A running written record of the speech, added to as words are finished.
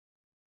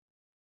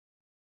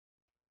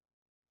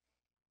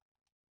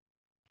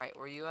Right,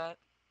 where you at?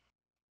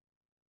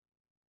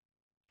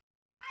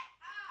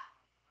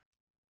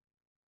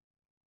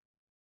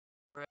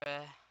 Bruh.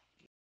 I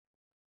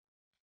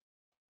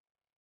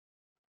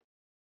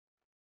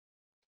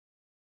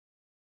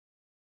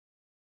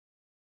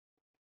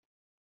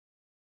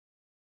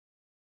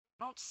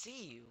don't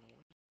see you.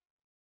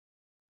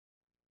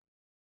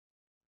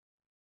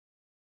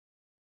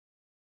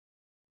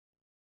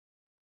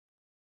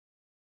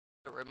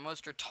 The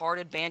most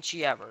retarded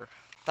banshee ever.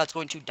 That's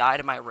going to die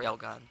to my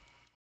railgun.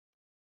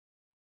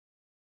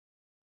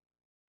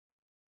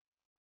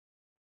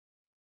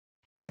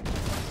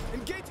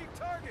 Engaging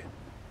target.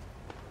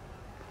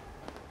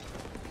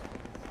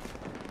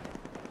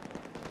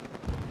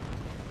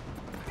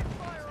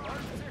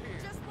 Firearms are here.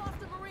 Just lost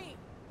a Marine.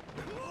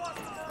 Lost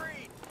a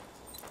Marine.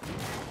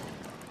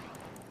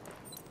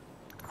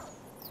 I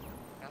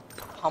have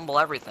to humble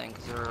everything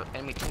because they're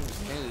enemy team's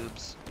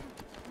noobs.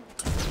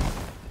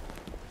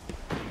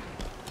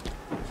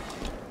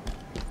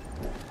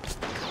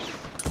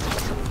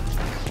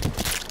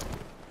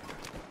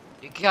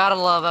 You gotta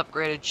love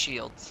upgraded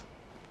shields.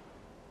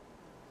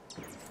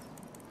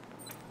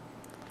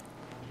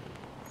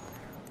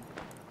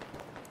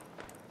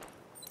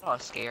 I'll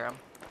scare him.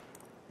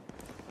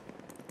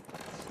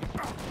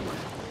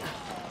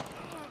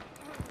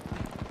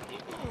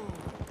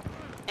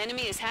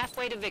 Enemy is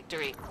halfway to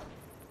victory.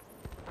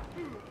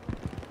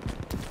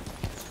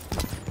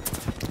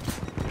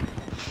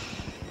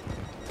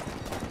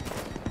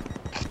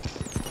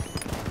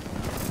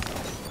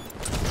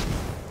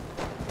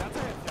 That's a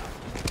headshot.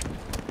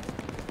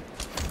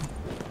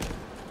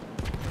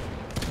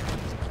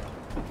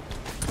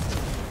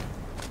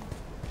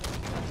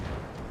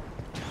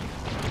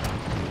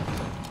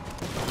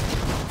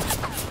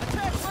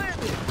 Attack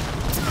landed.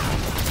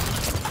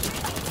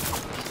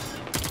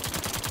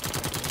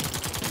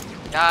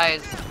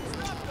 Guys,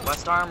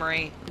 West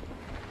Armory.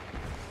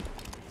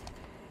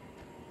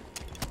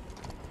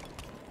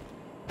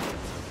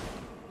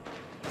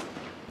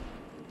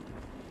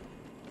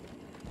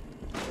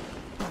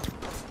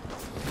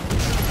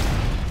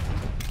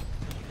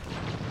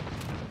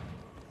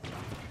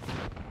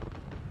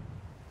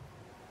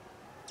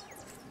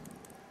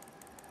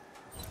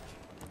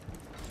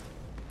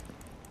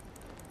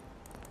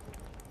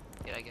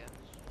 Yeah, I guess.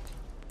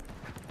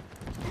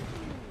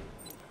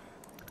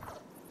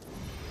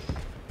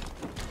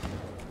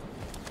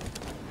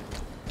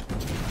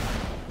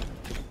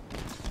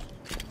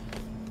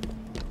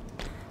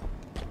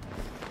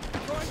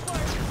 Throwing fire.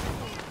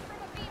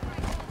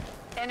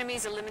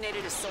 Enemies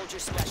eliminated a soldier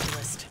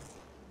specialist.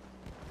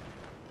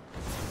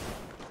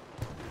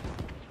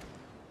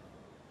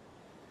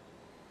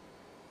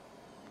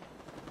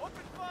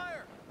 Open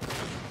fire.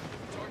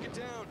 Target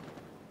down.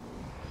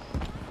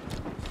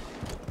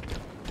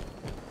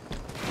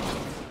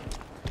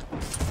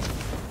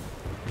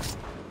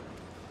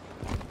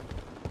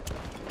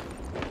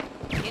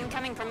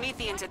 Incoming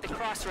Prometheans at the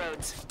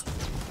crossroads.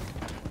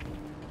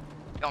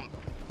 You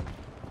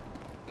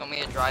want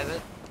me to drive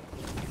it?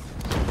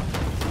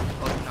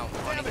 Oh no,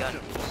 funny gun.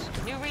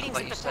 New readings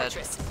But at you the said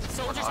fortress.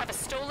 Soldiers Warthog. have a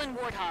stolen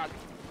Warthog.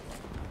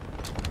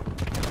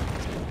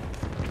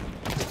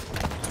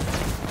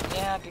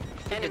 Yeah, I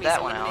figured Enemies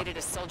that one out. eliminated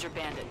a soldier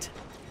bandit.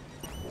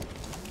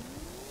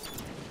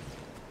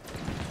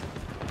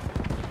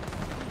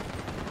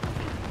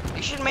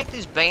 You should make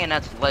these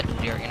bayonets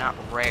legendary, not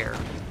rare.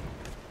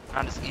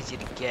 Not as easy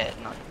to get,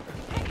 not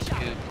easy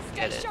to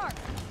get it. Sharp.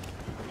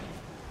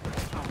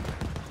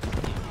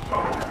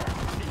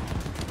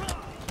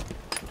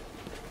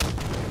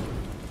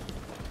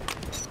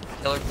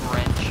 Killer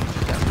wrench,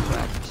 got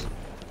wrecked.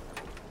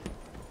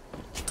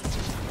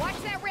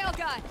 Watch that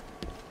railgun.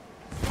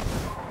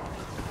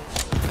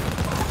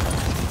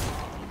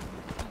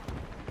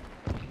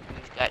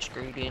 Got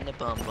screwed in the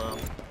bum bum.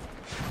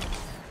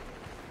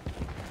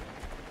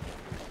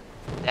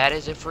 That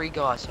is a free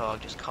Gauss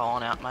Hog, just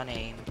calling out my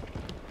name.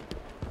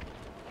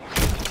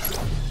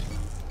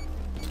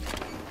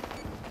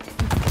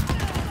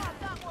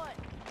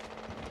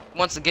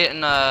 Wants to get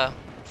in a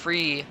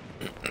free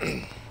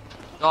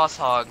Gauss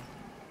Hog.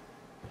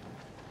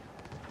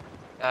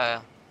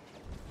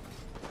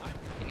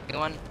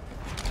 Anyone?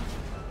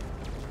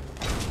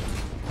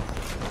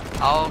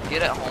 I'll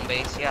get it home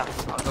base, yeah,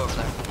 I'll go over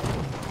there.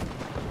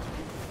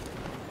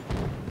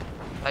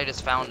 I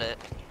just found it.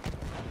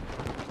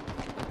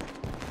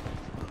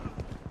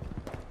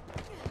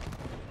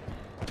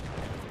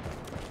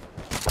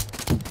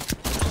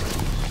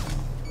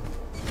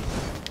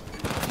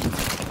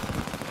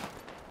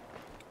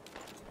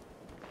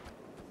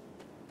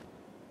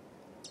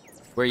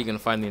 Where are you gonna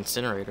find the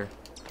incinerator?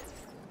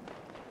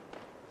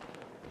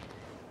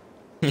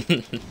 But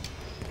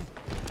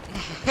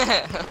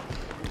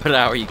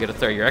how are you gonna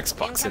throw your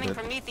Xbox in Incoming it?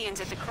 Prometheans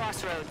at the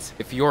crossroads.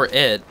 If you're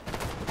it,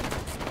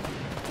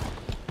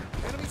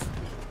 Enemies.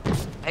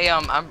 Hey,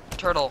 I'm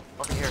Turtle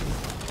over here.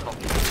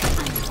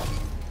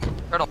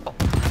 Turtle.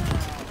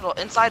 Turtle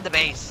inside the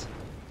base.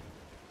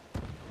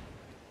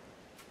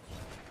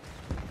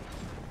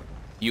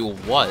 you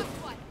what?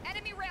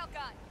 Enemy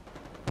railgun.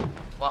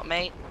 What,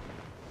 mate?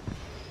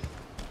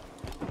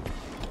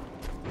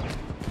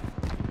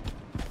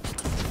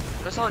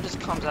 Notice how it just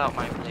comes out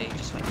my way,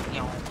 just like,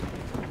 you know.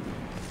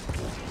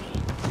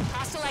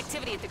 Hostile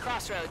activity at the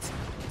crossroads.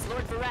 It's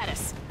Lord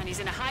Veratus, and he's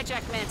in a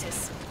hijacked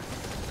Mantis.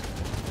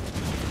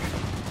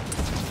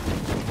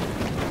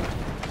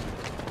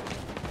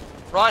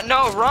 Run,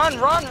 no, run!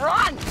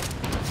 Run!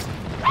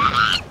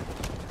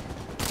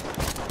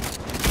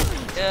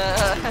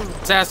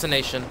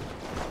 Assassination.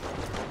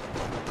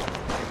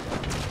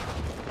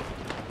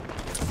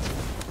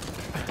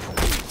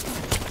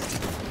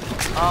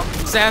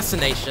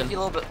 Assassination. A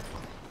little bit.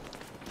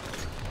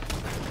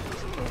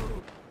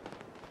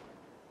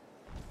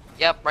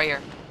 Yep, right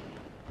here.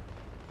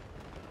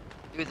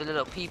 Through the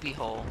little pee-pee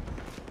hole.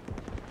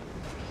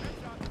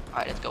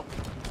 Alright, let's go.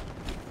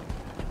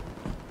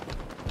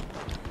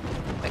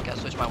 Wait, gotta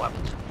switch my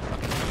weapons.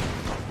 Okay.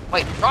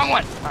 Wait, wrong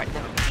one! Alright,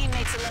 there we go.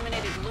 Teammates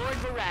eliminated Lord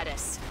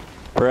Veratus.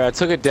 Bro, I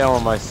took it down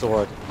with my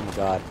sword. Oh my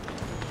god.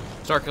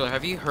 Starkiller,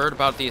 have you heard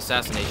about the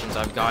assassinations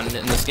I've gotten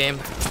in this game?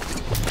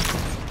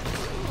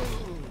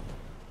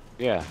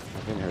 Yeah,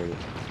 I didn't heard it.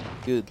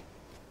 Good.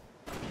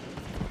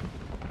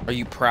 Are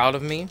you proud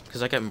of me?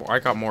 Because I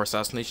got more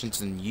assassinations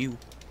than you.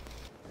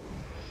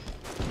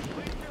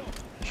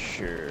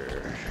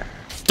 Sure.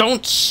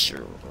 Don't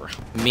sure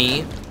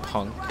me,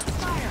 punk.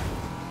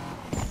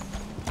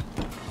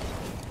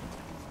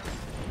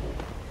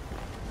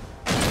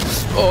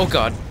 Oh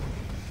god.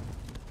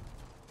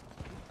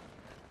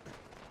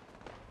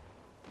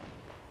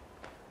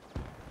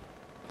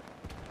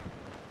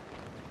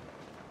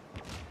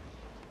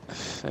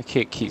 That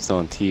kid keeps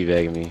on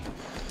teabagging me.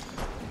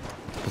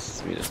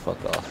 Pisses me the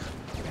fuck off.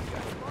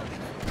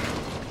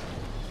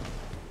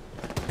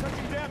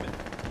 Touching damage.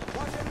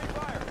 Watch enemy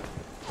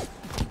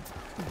fire.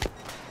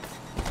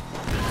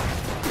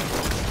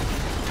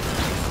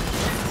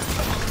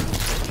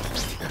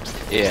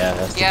 Yeah,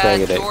 that's the Yeah,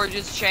 bag of that.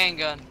 George's chain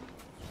gun.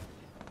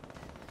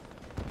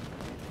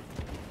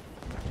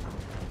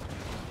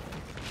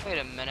 Wait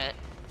a minute.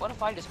 What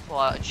if I just pull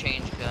out a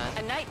change gun?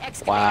 A night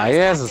excavator. Wow, he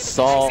has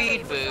assault.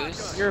 Speed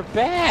boost You're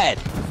bad.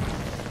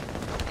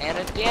 and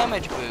a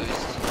damage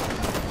boost.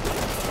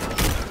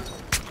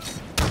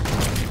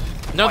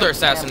 Another Wait,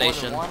 can I have more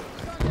than assassination. one?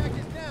 Contact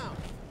is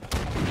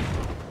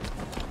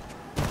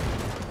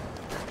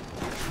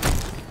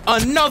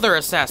down. Another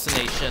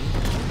assassination.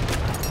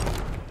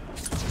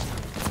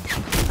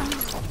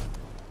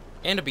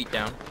 And a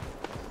beatdown.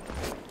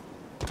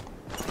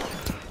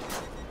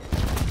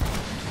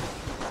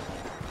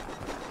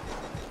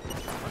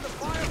 Under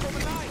fire from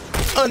the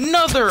night.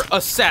 Another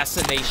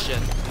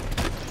assassination.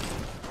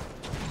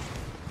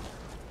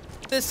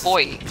 This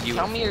Boy, you.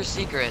 tell me your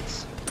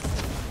secrets.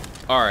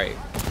 All right.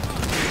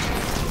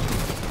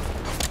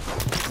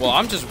 Well,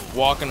 I'm just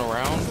walking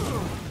around.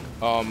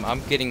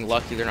 I'm getting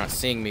lucky they're not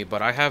seeing me,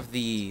 but I have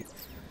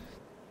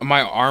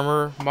my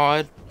armor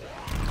mod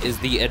is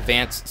the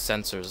advanced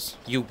sensors.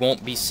 You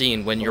won't be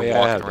seen when you're yeah,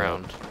 I have walking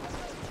around.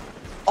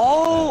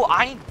 Oh,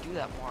 I need to do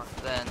that more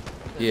then.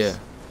 'Cause Yeah.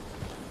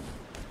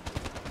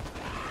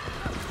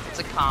 It's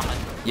a common.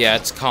 Yeah,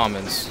 it's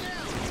commons.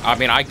 I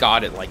mean, I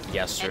got it like Enemy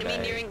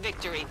yesterday. nearing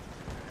victory.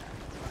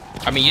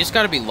 I mean, you just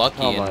gotta be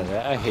lucky Oh my and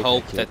god, I hate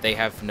hope that kid. that they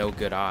have no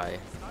good eye.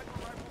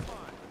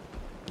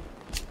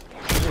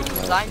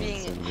 I'm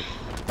being-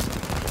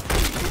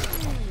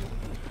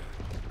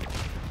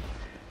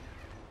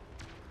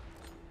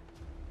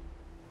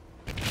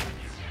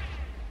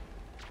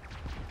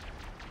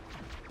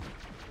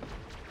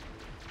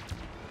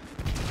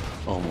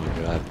 Oh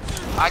my god.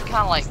 I kind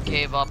of like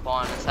gave up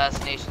on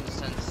assassinations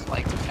since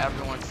like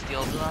everyone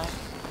steals tonight.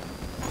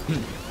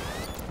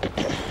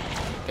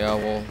 Yeah,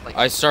 well, Like-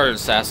 I started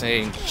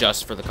assassinating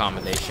just for the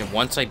commendation.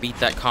 Once I beat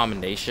that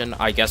commendation,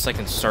 I guess I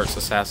can start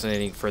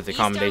assassinating for the East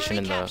commendation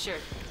in armory the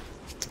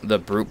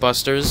captured. Brute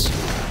Busters.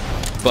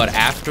 But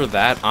after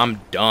that, I'm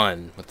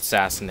done with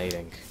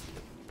assassinating.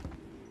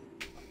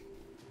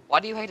 Why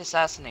do you hate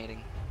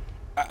assassinating?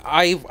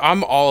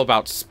 I'm all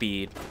about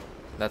speed.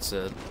 That's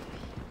it.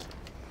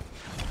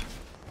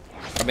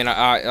 I mean,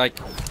 I like.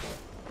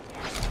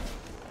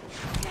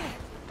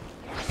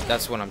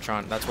 That's what I'm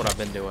trying. That's what I've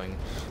been doing.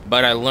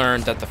 But I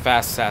learned that the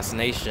fast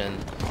assassination,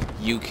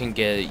 you can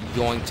get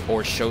yoinked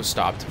or show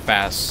stopped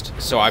fast.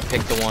 So I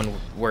picked the one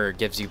where it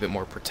gives you a bit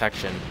more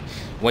protection.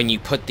 When you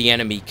put the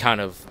enemy kind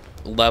of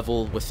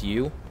level with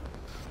you,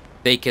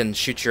 they can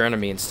shoot your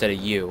enemy instead of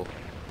you.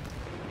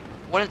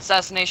 What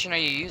assassination are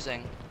you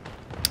using?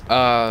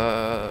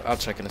 I'll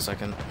check in a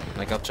second.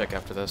 Like, I'll check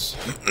after this.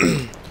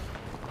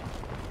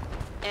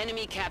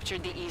 Enemy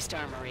captured the East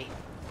Armory.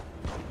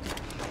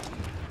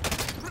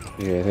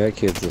 Yeah, that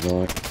kid's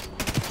annoying.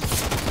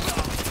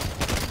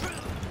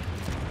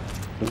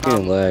 I'm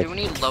getting lag. Do we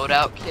need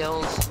loadout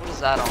kills? What is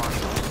that on?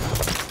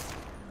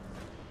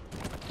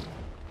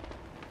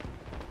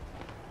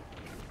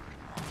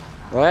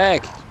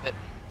 Lag!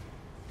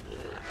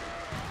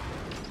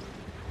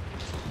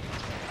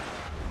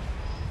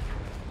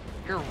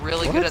 You're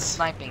really good What? at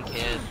sniping,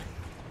 kid.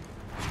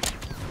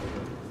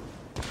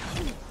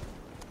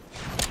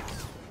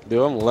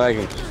 Dude, I'm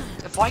lagging.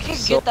 If I could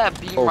So- get that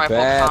beam oh, rifle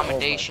bad. Oh my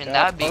commendation, God.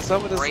 that'd be What's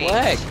up with this great.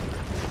 lag?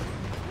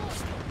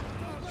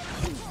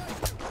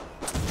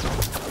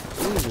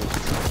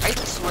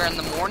 where in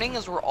the morning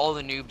is where all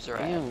the noobs are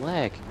at. Damn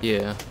lag.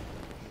 Yeah.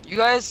 You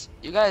guys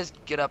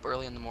get up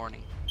early in the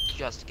morning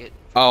just to get.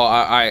 Oh,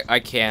 I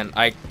can.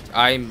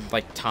 I'm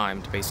like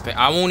timed basically.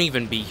 I won't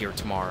even be here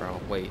tomorrow.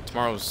 Wait,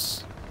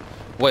 tomorrow's.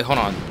 Wait, hold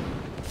on.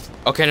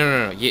 Okay,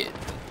 no. Yeah.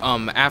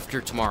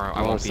 After tomorrow,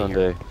 I won't be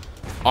Sunday. here.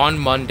 On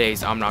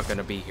Mondays, I'm not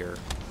gonna be here.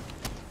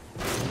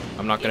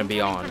 I'm not gonna be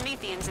on.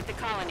 Prometheans at the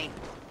colony.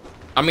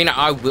 I mean,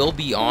 I will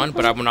be on,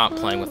 but I'm not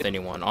playing with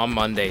anyone. On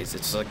Mondays,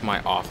 it's like my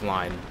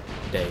offline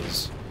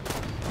days.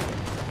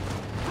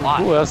 Why?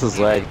 Who else is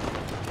lagging?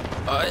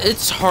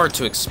 It's hard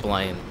to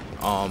explain.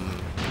 I'm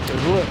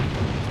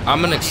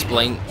gonna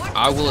explain.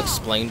 I will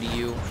explain to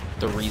you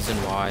the reason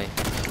why.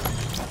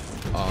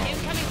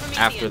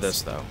 After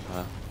this, though.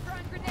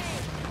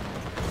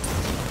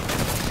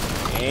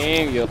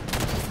 Damn, yo.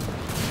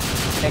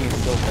 Dang,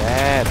 it's so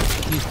bad.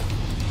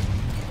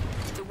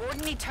 The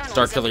Warden Eternals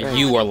Star at the Killer, colony.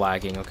 you are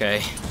lagging,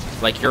 okay?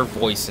 Like your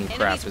voice and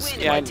crap Enemies is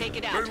win, like take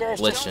it out. glitching. Don't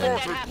let that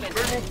happen. They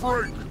will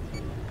break.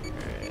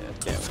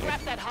 Damn,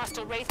 Scrap that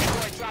hostile wraith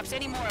before it drops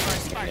any more of our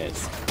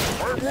Spartans.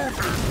 I won't do.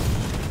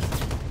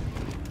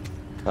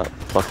 oh,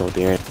 fucking with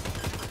the air.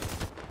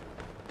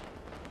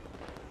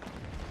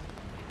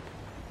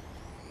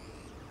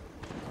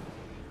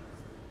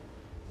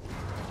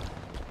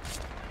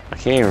 I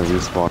can't even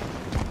respawn.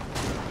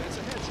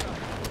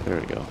 There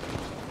we go.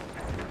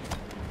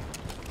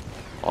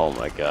 Oh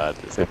my god,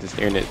 is that this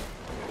internet?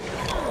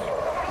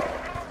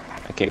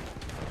 I can't.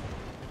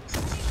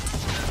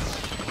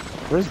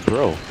 Where's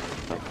bro?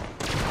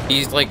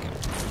 He's like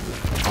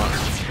on.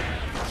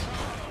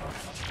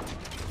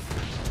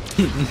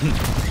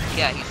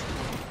 Yeah, he's.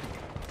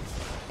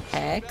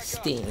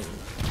 Texting.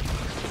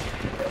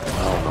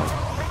 Oh my.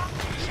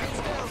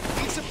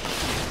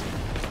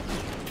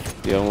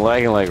 Yeah, I'm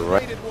lagging like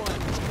right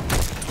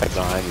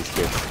behind these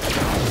kids.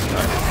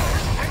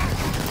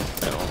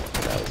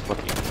 That was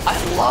fucking. I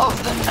love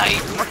the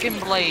night frickin'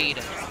 blade.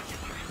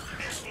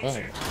 Oh.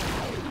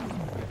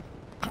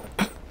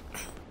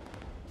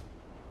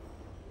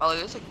 Oh,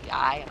 there's a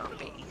guy in our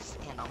base.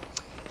 You know,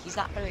 he's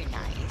not very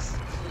nice. So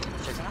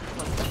you're gonna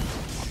have to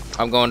look.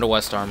 I'm going to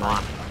West Armory.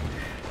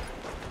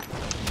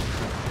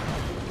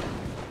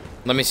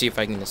 Let me see if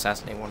I can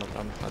assassinate one of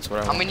them. That's what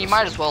I want. I mean, you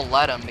might as well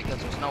let him because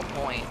there's no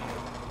point.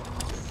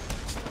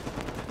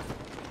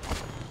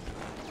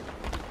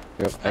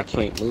 Yep, I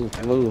can't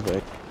move.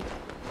 I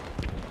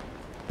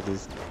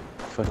just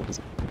fucking ass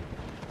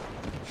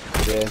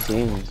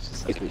game is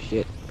just like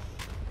shit.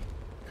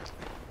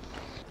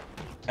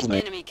 The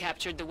enemy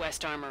captured the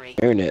West Armory.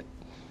 Internet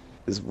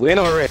is win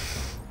already.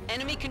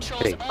 Enemy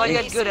controls Hey. all Oh, you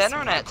had bases. good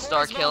internet, Our core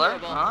Star is Killer.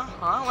 vulnerable.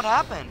 Huh? What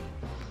happened?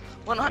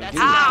 What? That's Ow!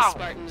 enough,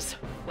 Spartans.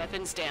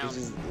 Weapons down. This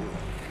is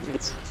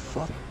it's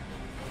fucked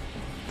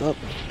up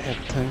half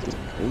the time.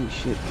 Holy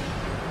shit.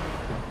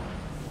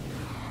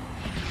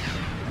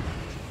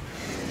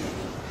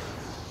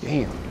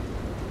 Damn.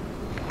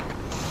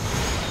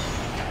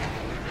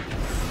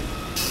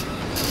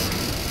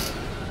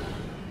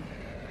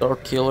 Star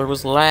Killer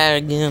was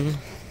lagging.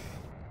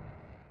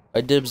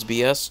 I dibs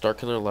BS. Star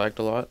Killer lagged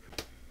a lot.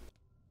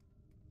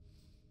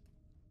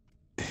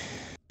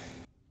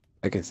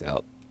 I guess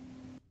out.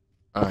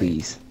 Alright.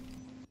 Please.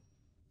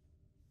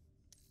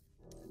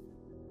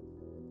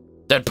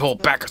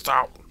 Deadpool, back us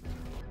out.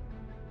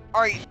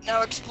 Alright,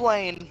 now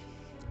explain.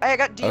 Hey, I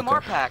got DMR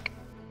Okay. pack.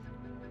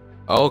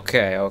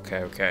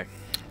 Okay.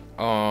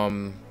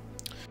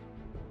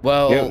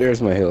 Well, Yep,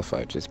 there's my Halo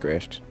 5 just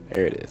crashed.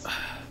 There it is.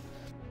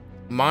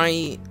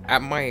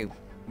 at my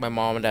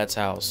mom and dad's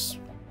house,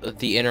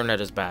 the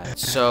internet is bad.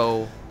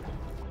 So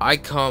I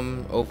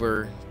come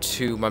over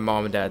to my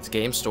mom and dad's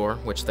game store,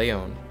 which they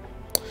own,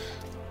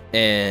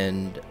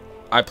 and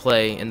I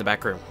play in the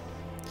back room.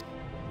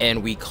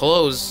 And we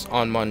close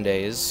on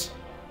Mondays,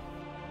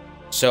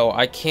 so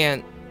I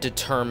can't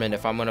determine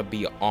if I'm gonna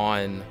be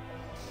on.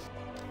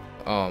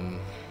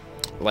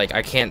 Like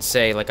I can't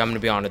say like I'm gonna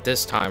be on at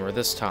this time or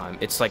this time.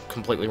 It's like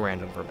completely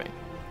random for me.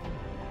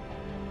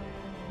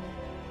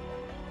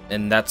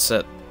 And that's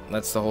it.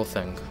 That's the whole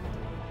thing.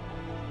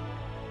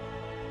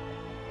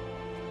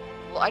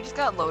 Well, I just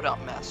got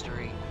loadout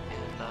mastery,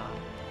 and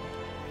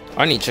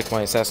I need to check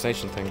my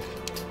assassination thing.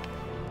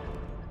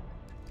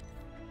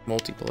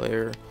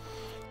 Multiplayer.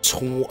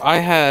 I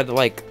had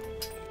like,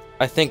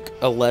 I think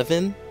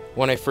 11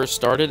 when I first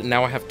started, and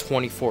now I have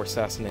 24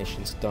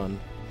 assassinations done.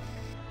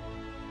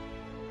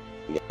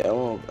 Yeah,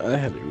 well, I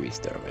have to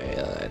restart, man.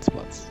 That's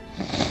months.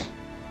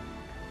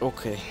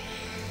 Okay.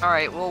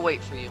 alright, we'll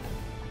wait for you.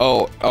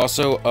 Oh,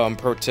 also,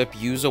 pro tip: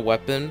 use a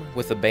weapon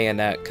with a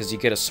bayonet because you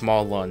get a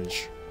small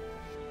lunge.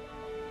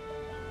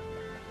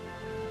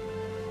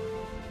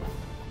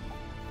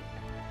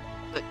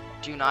 But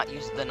do not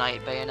use the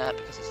night bayonet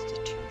because it's a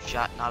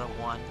 2-shot, not a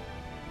 1.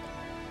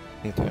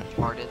 Okay.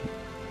 Retarded.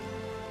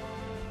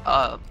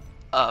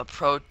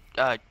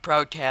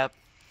 Pro tip.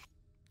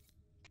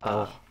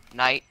 Oh.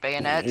 Night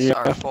bayonets Yeah.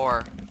 are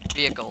for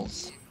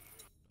vehicles.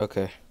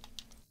 Okay.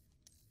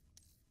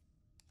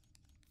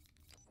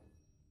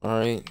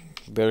 Alright,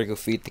 better go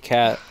feed the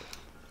cat.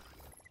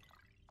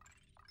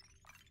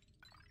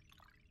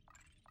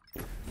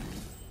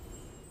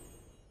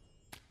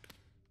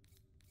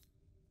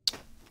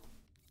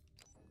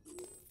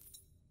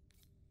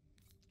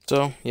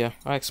 So, yeah,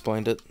 I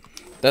explained it.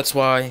 That's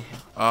why,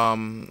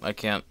 I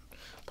can't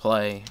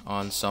play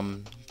on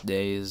some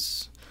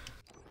days.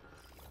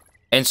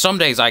 And some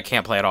days I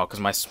can't play at all,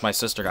 because my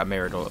sister got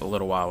married a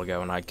little while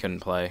ago, and I couldn't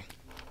play.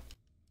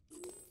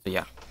 So,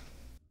 yeah.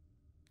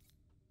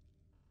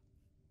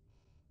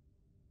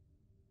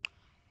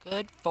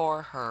 Good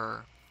for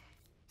her.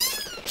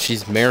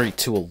 She's married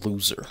to a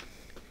loser.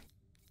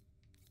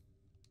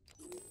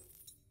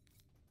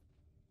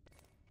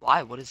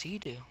 Why? What does he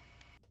do?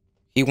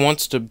 He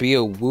wants to be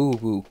a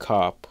woo-woo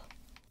cop.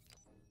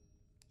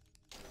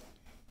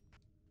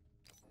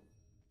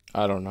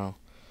 I don't know.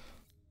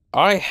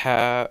 I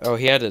have... Oh,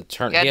 he had to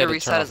turn... He had to turn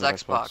reset off his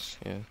Xbox.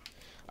 Yeah.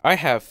 I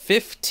have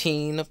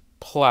 15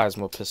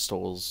 plasma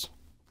pistols.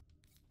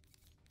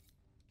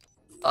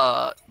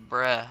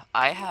 Bruh.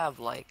 I have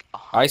like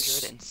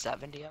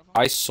 170 of them.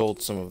 I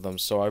sold some of them,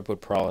 so I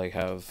would probably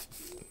have...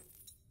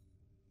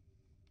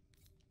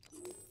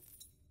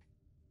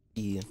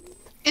 Yeah.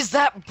 Is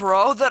that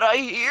bro that I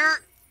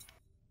hear?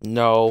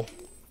 No.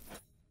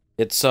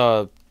 It's,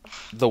 the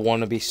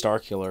wannabe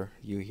Starkiller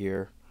you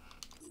hear.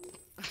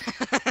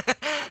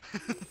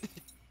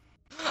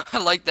 I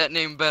like that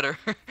name better.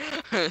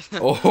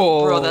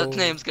 Oh. Bro, that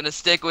name's gonna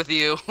stick with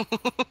you.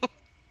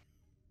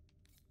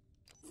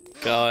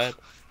 God.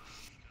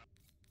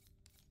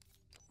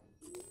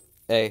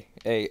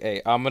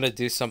 Hey, I'm gonna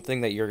do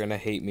something that you're gonna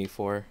hate me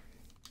for.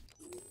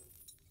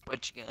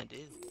 What you gonna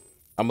do?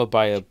 I'm gonna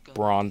buy a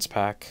bronze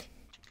pack.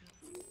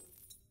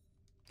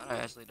 I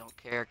actually don't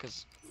care,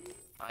 cause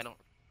I don't...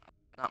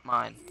 Not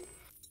mine.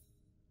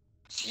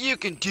 So you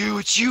can do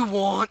what you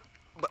want,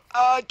 but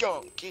I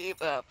don't give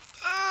a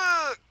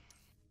fuck!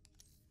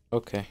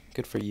 Okay,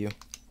 good for you.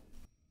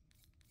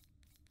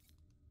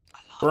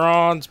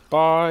 Bronze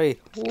buy!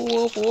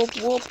 Whoop, whoop, whoop,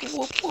 whoop,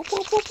 whoop,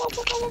 whoop,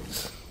 whoop, whoop.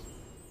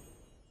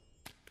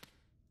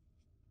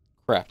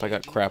 Crap, I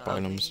got crap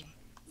items.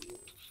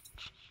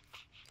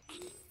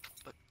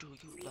 But do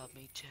you love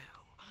me too?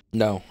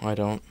 No, I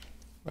don't.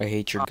 I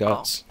hate your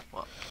guts.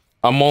 Well,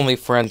 I'm only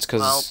friends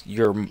because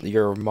well,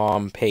 your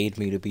mom paid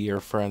me to be your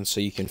friend so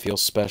you can feel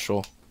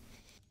special.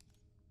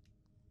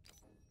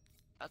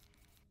 that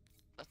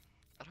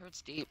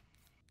hurts deep.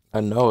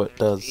 I know it Deep.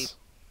 does.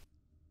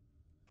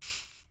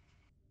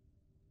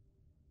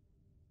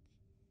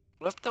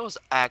 What if that was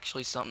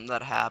actually something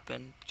that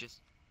happened?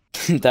 Just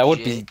That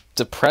would be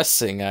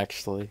depressing,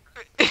 actually.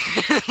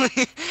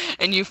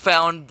 and you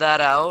found that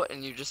out,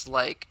 and you just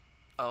like,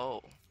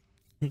 oh.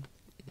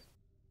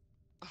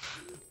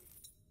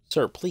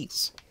 Sir,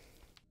 please.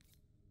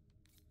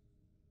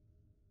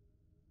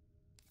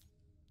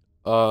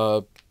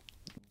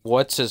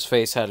 What's his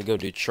face had to go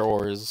do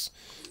chores.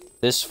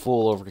 This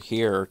fool over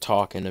here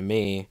talking to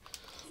me,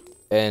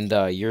 and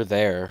you're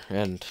there,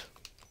 and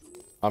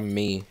I'm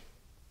me.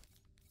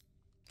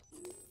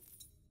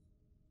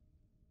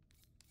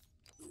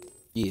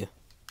 Yeah.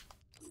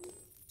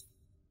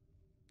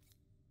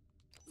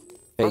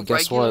 Hey,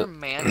 guess what?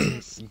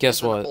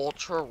 Guess what?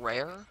 Ultra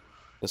rare.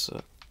 Guess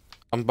what?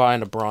 I'm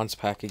buying a bronze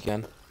pack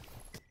again.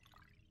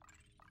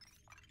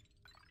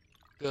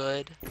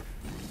 Good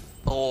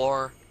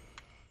for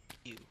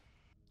you.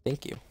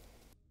 Thank you.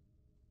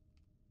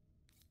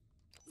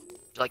 Would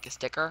you like a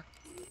sticker?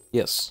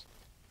 Yes.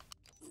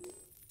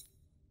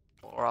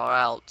 We're all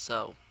out,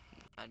 so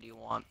how do you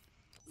want?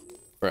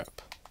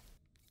 Crap.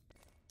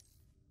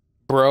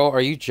 Bro,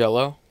 are you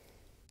Jello?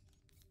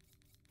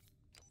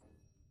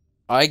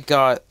 I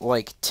got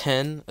like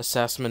 10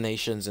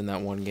 assassinations in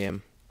that one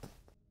game.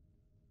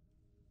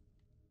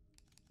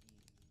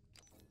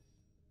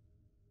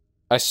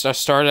 I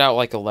started out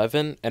like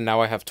 11, and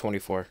now I have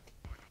 24.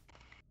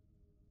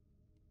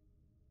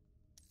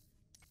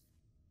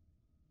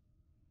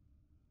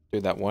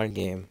 Dude, that one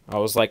game, I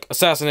was like,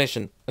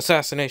 assassination,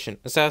 assassination,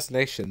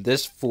 assassination.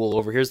 This fool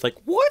over here is like,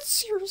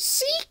 what's your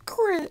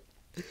secret?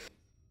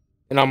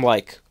 And I'm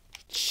like,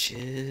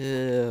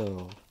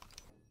 chill.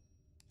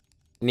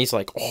 And he's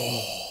like,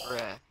 oh.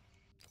 Bruh.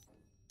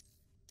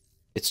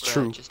 It's Bruh,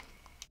 true. just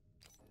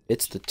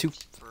It's the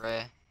tooth.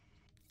 bruh.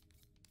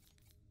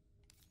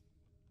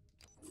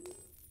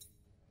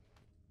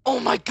 Oh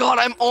my god,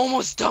 I'm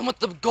almost done with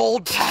the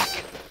gold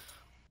pack!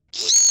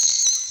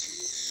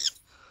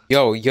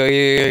 Yo.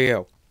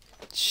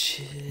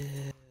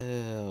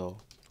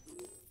 Chill.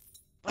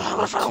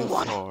 I found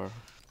one. Far.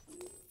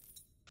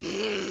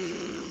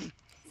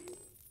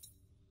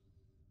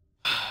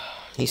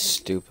 He's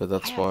stupid,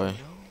 that's why.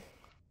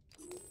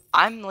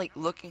 I'm like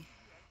looking.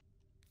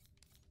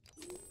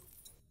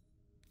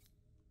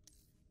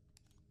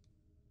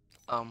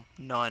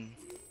 None.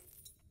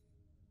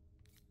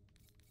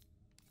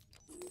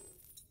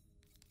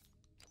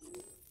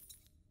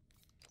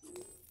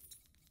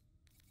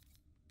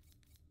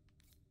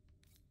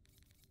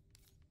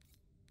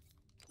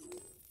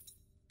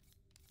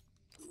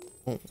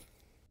 Oh.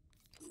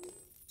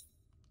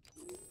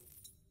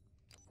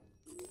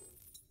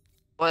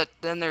 But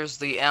then there's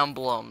the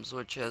emblems,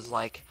 which is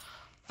like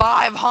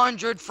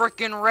 500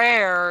 freaking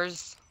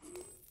rares.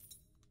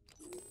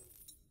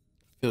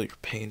 Feel your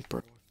pain,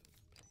 bro.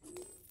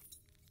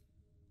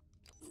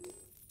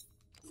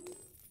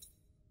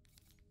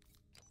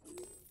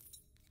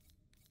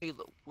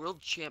 Halo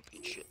World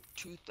Championship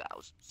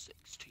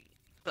 2016.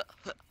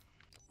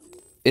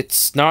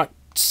 It's not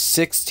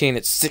 16,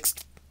 it's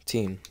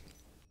 16.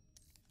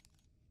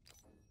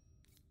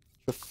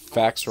 The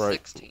facts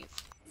right.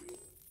 16th.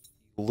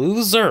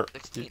 Loser!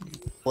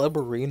 16th.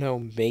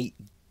 Pleberino mate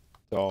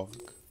dog.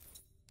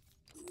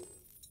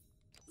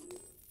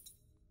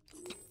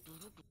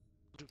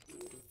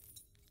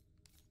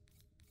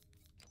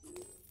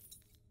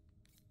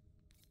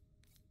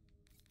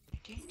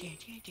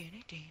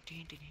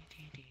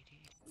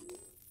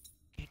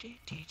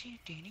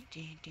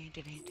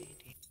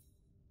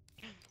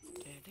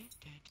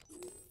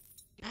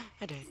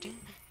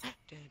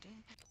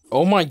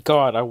 Oh my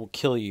god, I will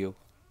kill you.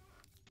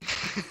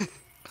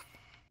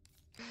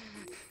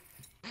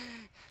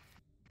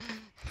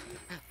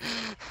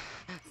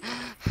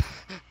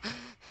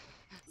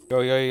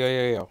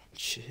 Yo.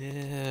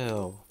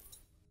 Chill.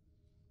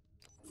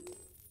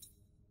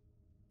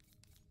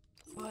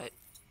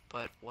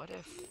 But what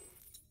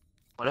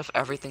if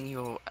everything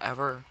you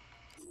ever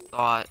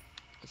thought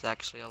was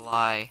actually a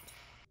lie,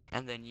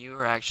 and then you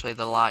were actually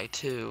the lie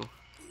too,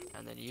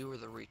 and then you were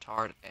the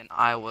retard, and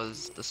I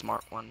was the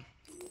smart one?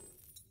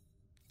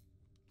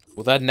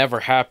 Well, that never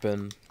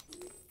happened.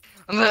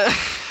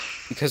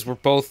 Because we're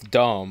both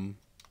dumb.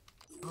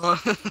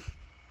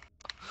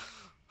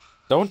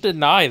 Don't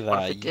deny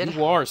that.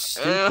 You are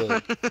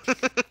stupid.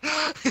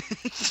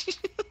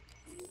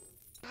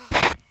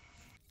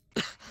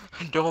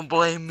 Don't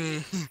blame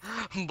me.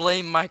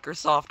 Blame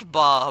Microsoft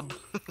Bob.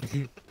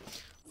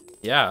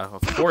 Yeah,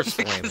 of course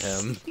blame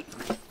him.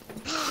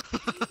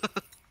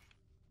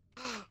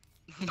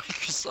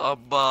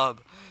 Microsoft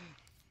Bob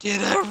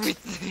did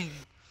everything.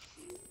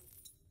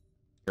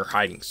 You're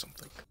hiding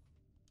something.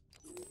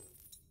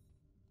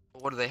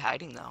 What are they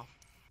hiding now?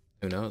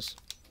 Who knows?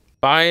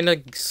 Buying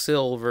a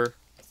silver.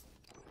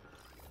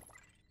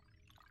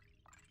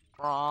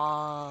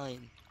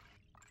 Run.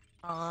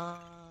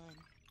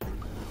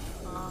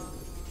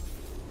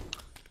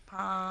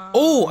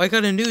 Oh, I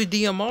got a new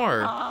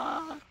DMR.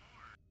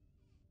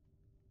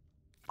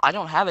 I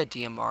don't have a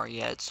DMR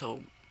yet,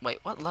 so wait,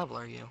 what level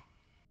are you?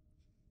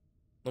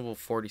 Level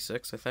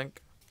 46, I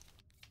think.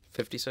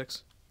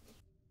 56.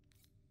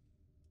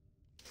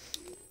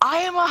 I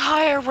am a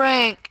higher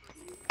rank,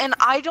 and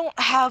I don't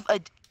have a.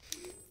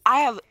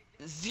 I have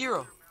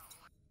 0.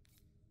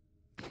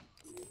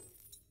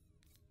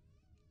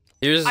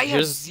 I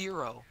have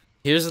 0.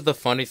 Here's the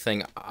funny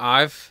thing.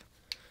 I've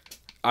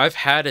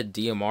had a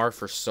DMR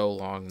for so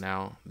long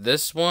now.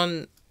 This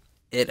one,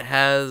 it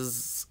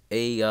has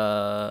a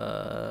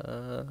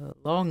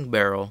long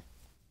barrel.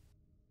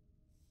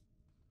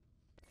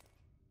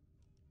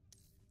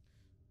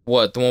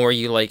 What, the one where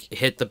you like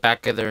hit the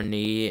back of their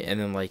knee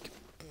and then like,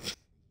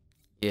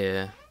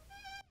 yeah.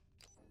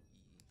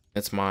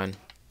 That's mine.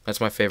 That's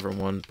my favorite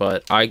one,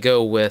 but I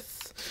go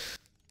with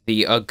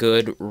the A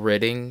Good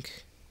Ribbing,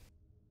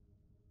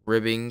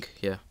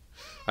 yeah.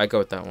 I go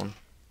with that one.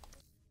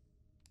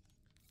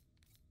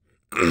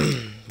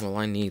 Well,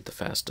 I need the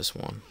fastest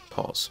one.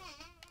 Pause.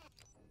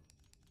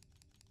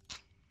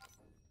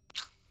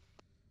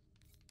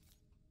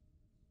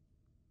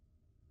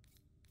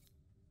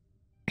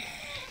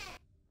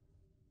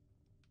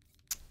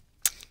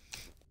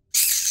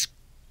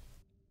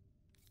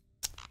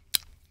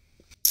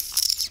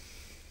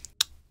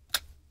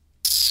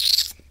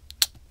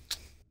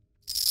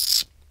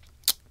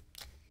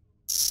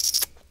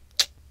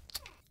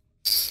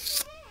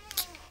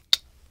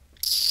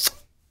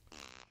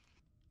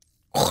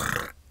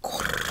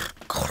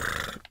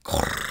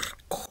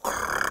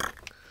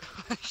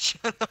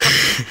 Shut up.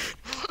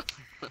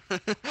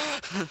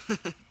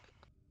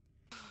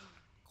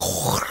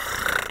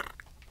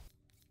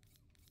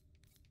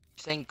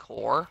 Saying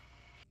core?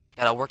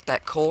 Gotta work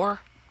that core?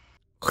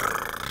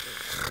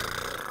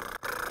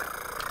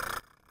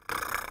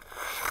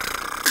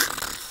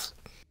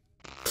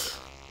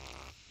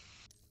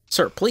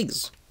 Sir,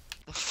 please.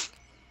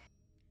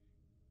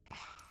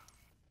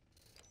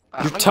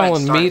 I'm You're gonna go ahead and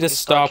telling start me it. to These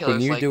Star stop when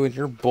Killers, you're like- doing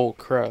your bull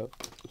crap.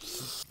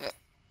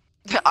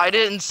 I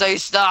didn't say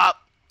stop!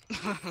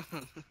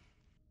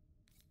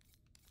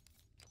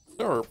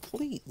 Sir,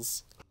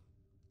 please.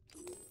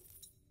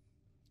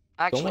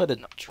 Actually, Don't let a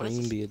no,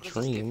 dream be a what does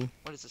this give- dream.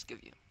 What does this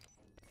give you?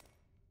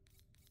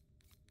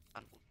 I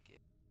will give-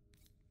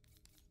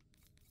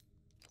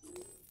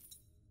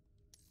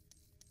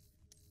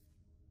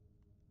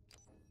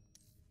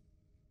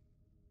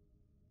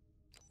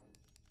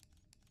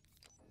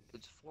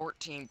 It's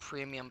 14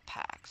 premium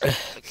packs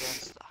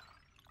against the...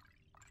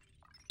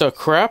 The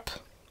crap?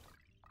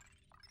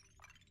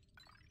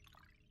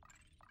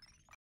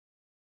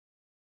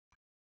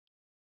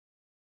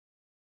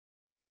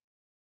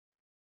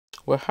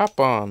 What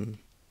happened?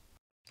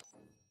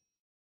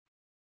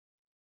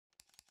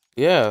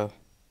 Yeah.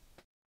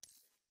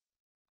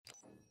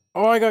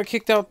 Oh, I got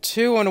kicked out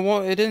too, and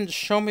it didn't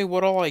show me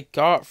what all I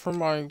got for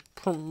my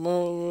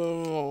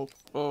promo.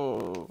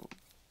 Oh.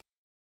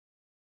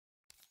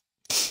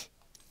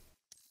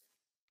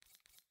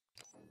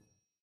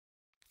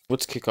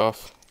 What's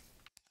kickoff?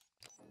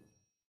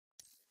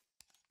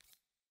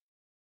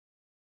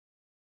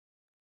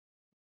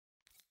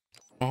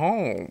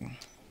 Oh.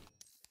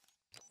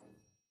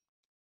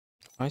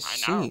 I I know.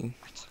 see.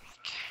 It's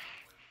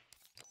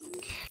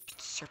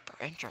super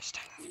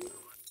interesting.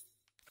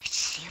 It's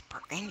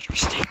super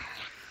interesting.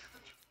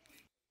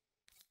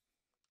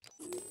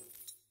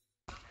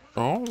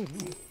 Oh.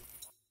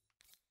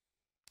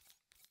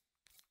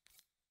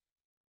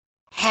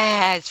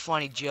 Ha! It's a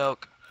funny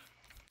joke.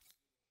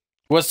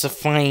 What's a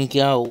funny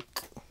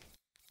joke?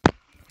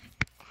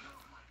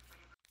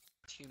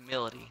 It's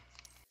humility.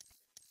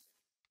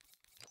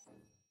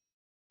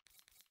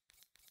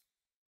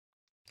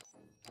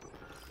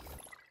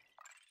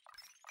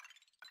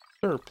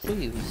 Sir,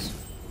 please.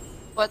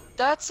 But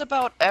that's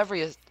about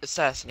every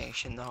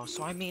assassination, though.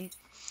 So I mean,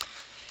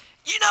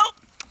 you know.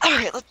 All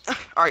right,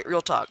 all right.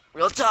 Real talk.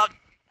 Real talk.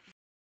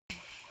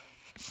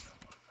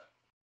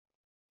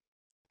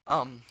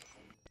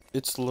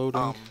 It's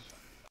loading.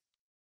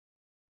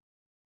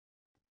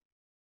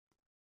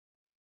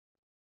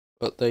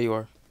 Oh, there you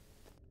are.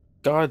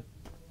 God.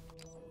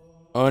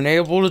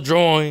 Unable to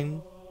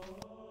join.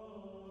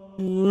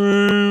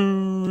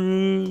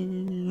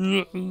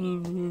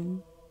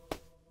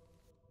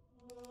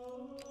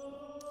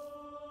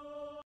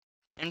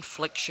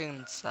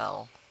 Infliction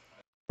cell.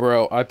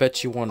 Bro, I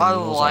bet you want I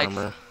Mule's like-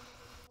 armor.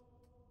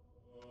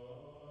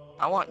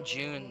 I want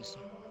June's.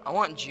 I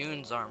want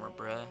June's armor,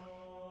 bruh.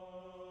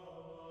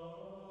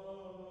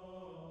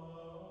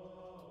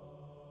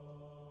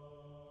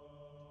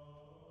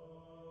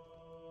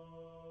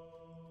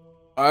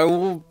 I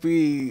will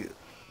be...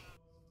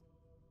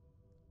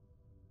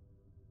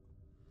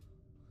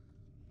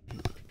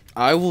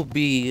 I will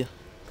be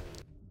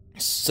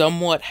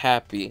somewhat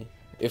happy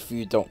if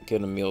you don't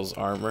get Emil's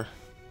armor.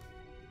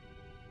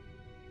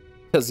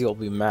 Because you'll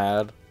be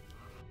mad.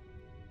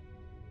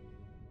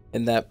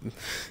 And that...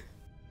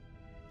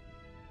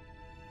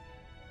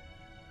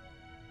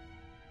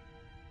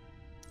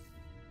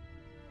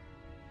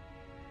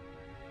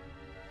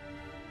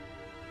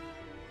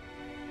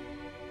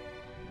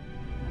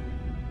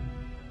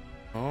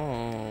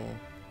 Oh.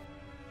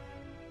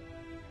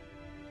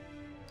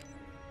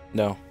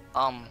 No.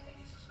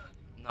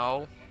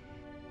 No.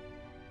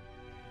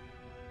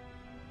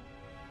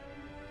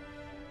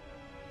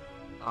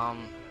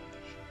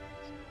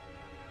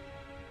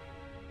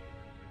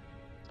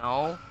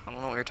 No, I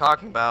don't know what you're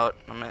talking about.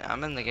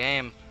 I'm in the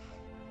game.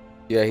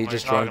 Yeah, he What are you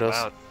just joined talking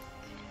us. about?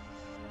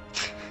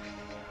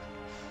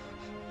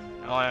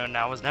 No,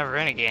 I was never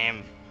in a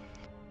game.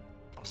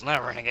 I was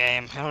never in a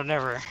game. I would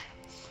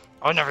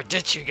never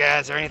ditch you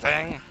guys or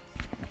anything.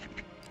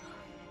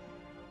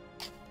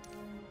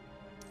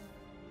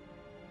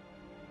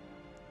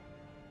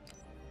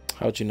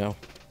 How'd you know?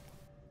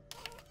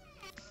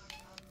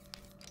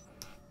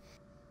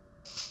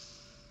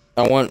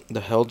 I want the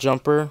Hell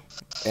Jumper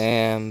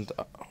and...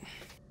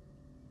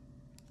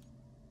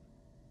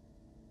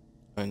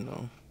 I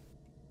know.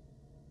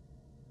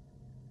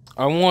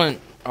 I want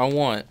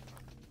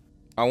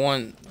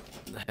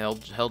the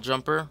Hell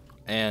Jumper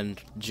and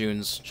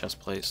June's chest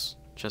piece.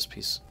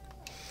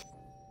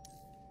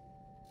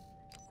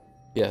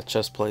 Yeah,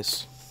 chest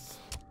place.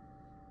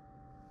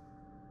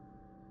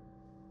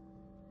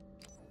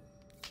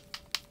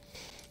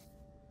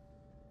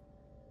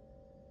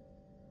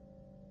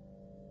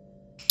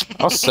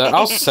 I'll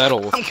settle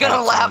with I'm gonna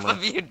Cat's laugh armor.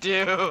 if you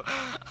do.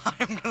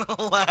 I'm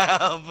gonna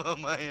laugh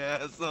my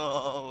ass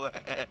off.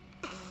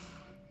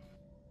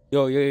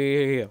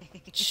 Yo.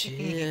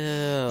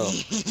 Chill.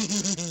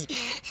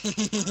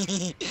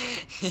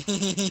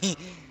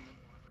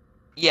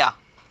 Yeah.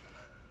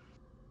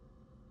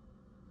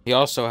 He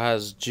also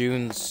has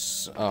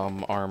June's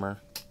armor.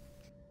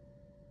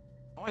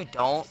 No, I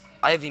don't.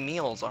 I have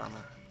Emil's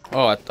armor.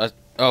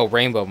 Oh,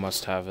 Rainbow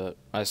must have it.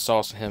 I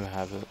saw him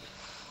have it.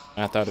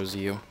 I thought it was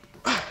you.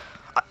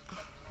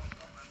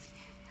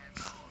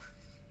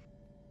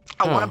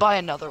 I want to buy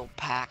another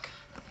pack,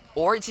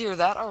 or it's either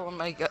that or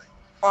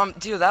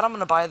it's either that I'm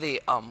gonna buy the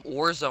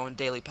Warzone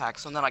daily pack,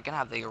 so then I can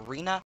have the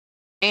arena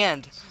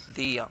and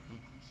the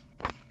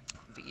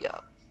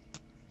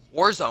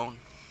Warzone.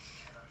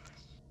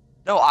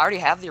 No, I already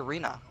have the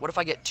arena. What if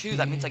I get two?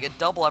 That means I get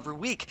double every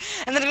week,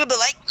 and then it'll be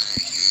like.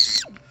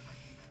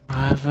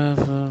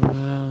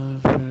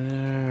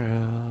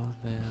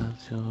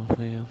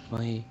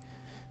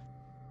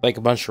 Like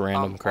a bunch of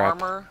random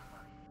crap. Armor,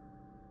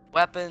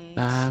 weapons.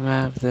 I'm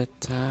at the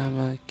time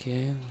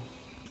again.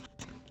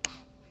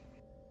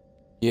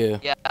 Yeah.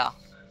 Yeah.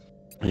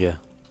 Yeah.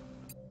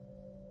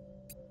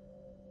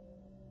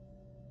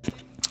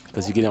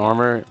 Because you get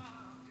armor,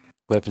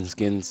 weapon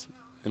skins,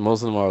 and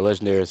most of them are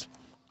legendaries.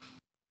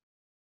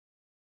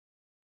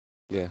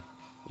 Yeah.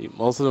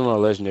 Most of them are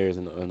legendaries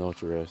and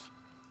ultra rares.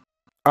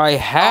 I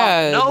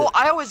had. No,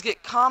 I always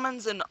get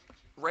commons and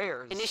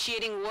rares.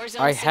 Initiating Warzone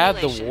I had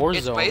the simulation.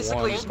 It's Warzone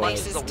basically one, just Your like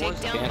base the is take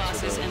Warzone. down Cancel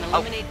bosses it. and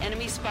eliminate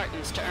enemy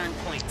Spartans to earn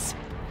points.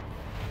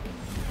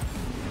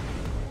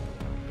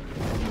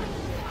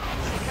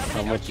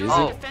 How much is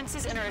Oh. it?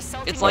 Defenses and are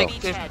assaulting It's like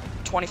the beachhead.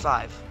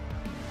 25.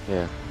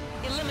 Yeah.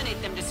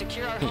 Eliminate them to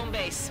secure our home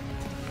base.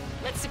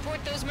 Let's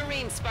support those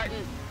Marines,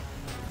 Spartan.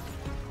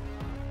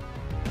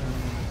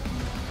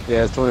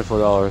 Yeah, it's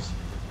 $24.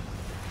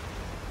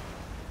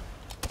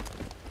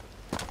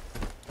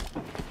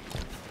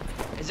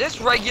 Is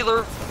this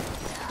regular?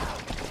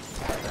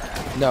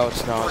 No,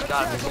 it's Oh not. my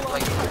god, is it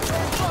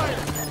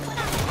regular?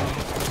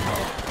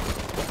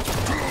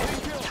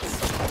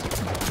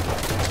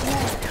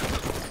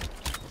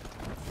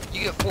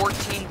 You get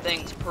 14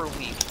 things per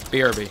week.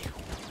 BRB.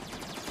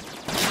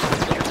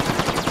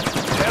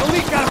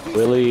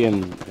 Willie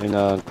and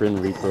Grim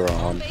Reaper are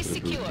on Base the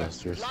secure.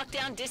 boosters.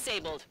 Lockdown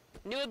disabled.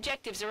 New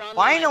objectives are online.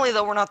 Finally,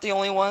 though, we're not the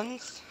only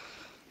ones.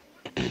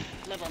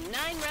 Level 9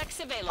 Rex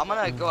available. I'm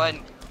gonna go ahead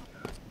and...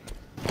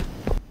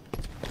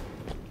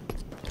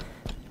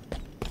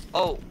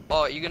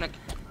 Oh, you gonna...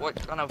 What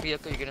kind of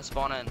vehicle are you gonna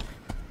spawn in?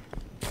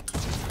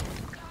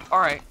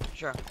 Alright,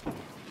 sure.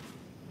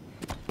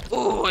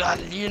 Ooh,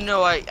 you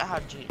know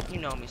you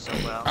know me so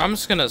well. I'm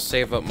just gonna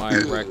save up my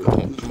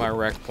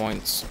rec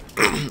points.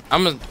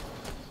 I'm gonna.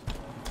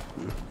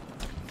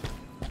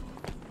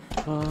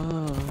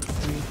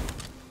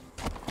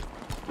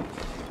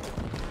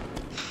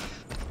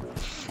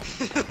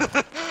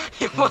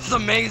 It was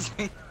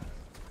amazing.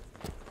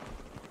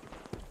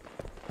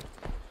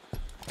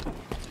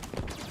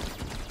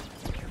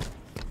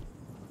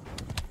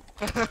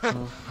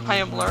 I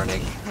am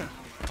learning.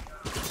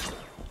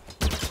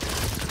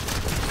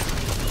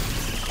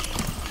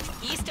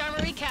 East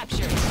Armory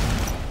captured.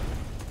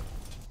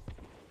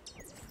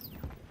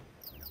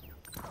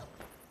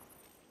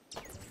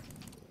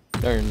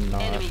 They're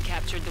not. Enemy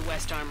captured the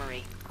West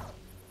Armory.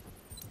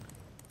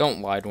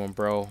 Don't lie to him,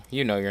 bro.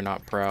 You know you're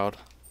not proud.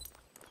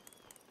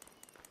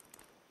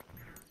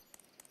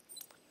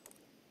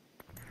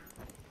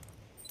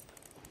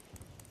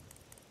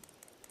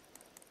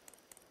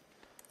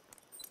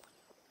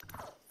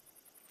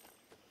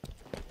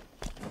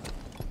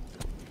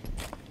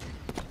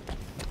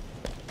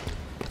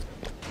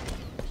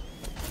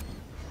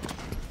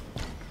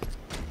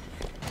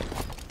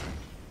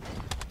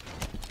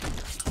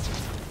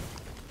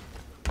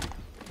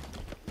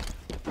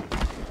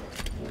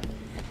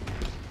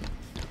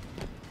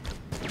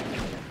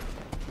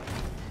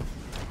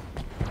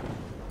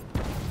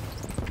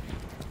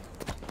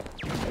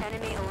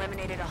 Enemy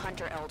eliminated a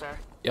hunter elder.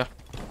 Yeah.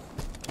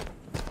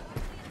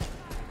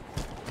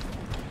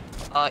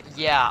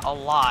 Yeah, a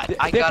lot.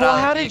 I Diplo, got out of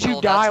how the did you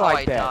vehicle, die that's how like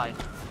I that? died.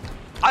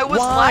 I was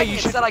Why? lagging, You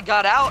it should- said I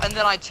got out, and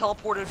then I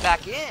teleported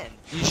back in.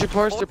 You should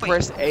first to Boy.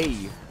 press A.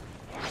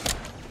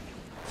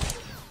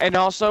 And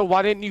also,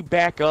 why didn't you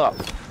back up?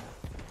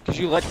 Because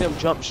you let them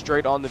jump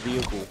straight on the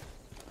vehicle.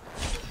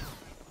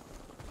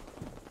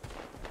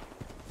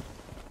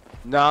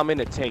 Now I'm in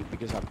a tank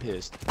because I'm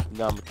pissed.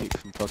 Now I'm gonna kick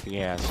some fucking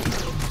ass.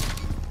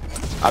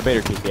 I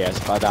better kick ass.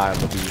 If I die, I'm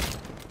gonna be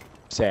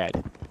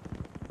sad.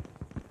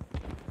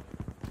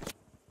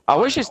 I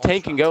wish this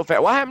tank can go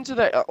fast. What happened to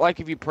the like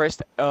if you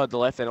pressed the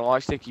left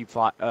analog stick, you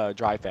fly,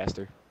 drive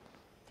faster?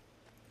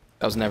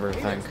 That was never a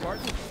thing.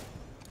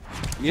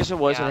 Yes, it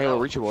was Yeah, in Halo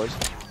no. Reach. It was.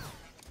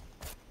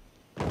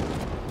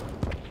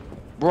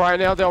 Right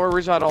now, the only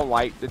reason I don't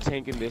like the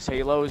tank in this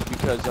Halo is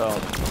because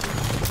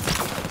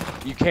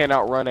you can't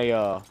outrun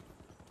a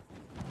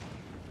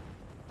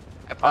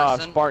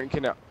person. Spartan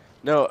cannot.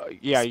 No,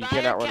 yeah, you Spire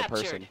can't outrun a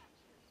captured. person.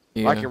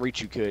 Yeah. Like in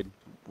Reach, you could.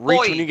 Reach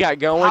Boy, when you got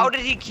going. how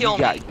did he kill you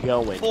me? got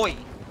going. Boy.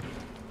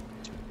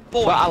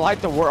 Boy. But I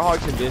like the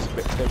Warthogs in this.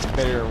 That's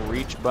better than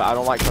Reach, but I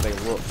don't like how they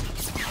look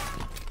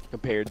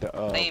compared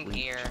to Same Reach.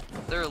 here.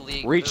 They're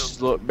league. Reach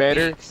they're look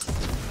better. leagues.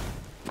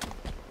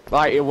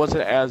 Like it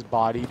wasn't as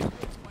bodied.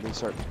 Let me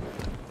start.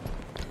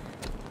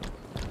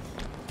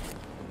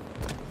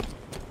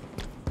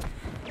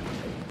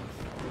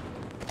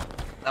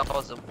 That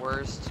was the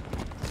worst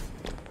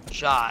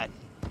shot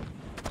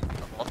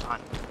of all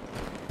time.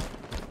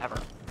 Ever.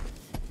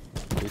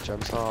 Bitch,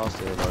 I'm sauced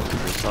and I do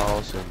the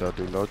sauce and don't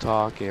do no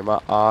talking. My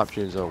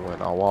options are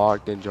when I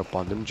walked and jump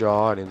on them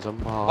Jordans. I'm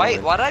ballin'.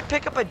 Wait, why did I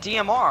pick up a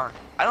DMR?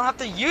 I don't have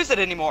to use it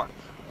anymore.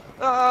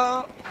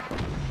 I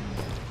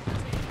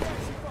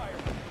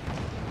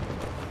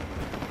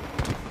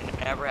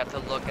never have to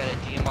look at a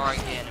DMR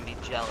again and be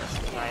jealous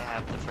because I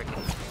have the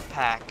freaking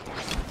pack.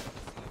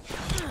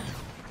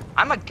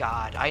 I'm a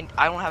god. I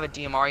don't have a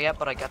DMR yet,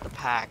 but I got the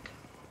pack.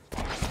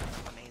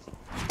 Amazing.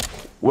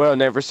 Well,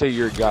 never say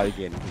you're a god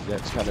again, because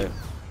that's kind of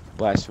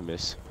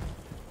blasphemous.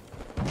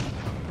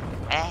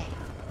 Eh.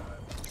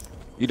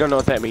 You don't know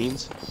what that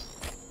means?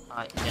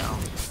 No.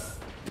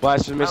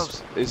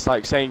 Blasphemous is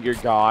like saying you're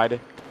God,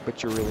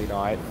 but you're really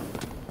not.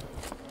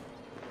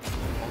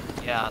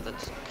 Yeah,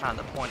 that's kind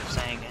of the point of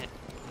saying it.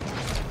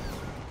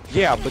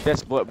 Yeah, but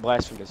that's what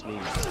blasphemous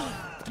means.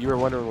 You were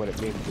wondering what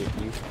it meant,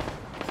 didn't you?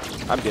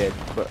 I'm dead,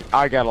 but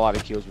I got a lot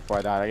of kills before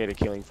I died. I got a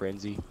killing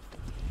frenzy.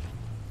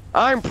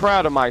 I'm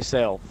proud of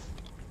myself.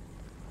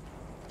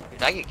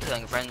 Dude, I get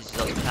killing friends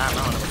all the time. I don't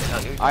know what the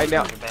hell you're I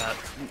know. talking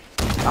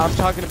about. I'm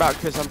talking about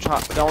because I'm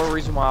trying. The only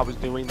reason why I was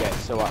doing that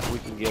so we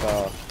can get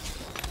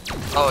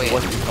Oh yeah.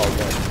 what's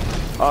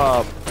it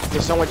called?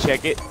 Can someone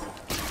check it?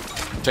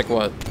 Check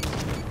what?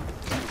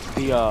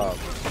 The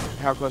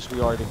how close we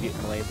are to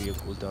getting land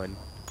vehicles done.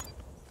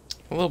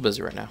 I'm a little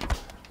busy right now.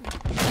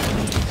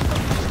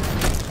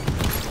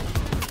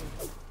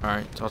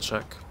 Alright, I'll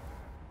check.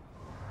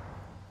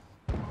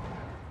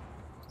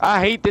 I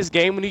hate this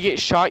game. When you get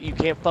shot, you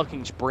can't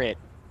fucking sprint.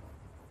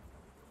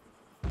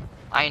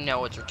 I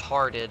know it's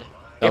retarded.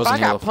 That If was I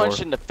in Halo got punched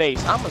 4. in the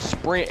face, I'm gonna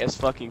sprint as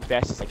fucking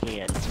fast as I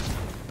can.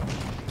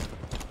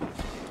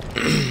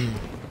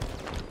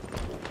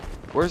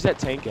 Where's that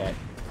tank at?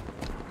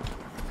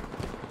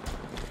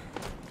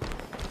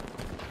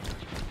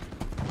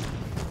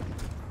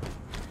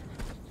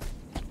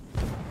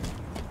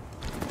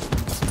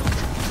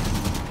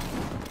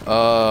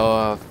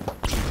 Uh,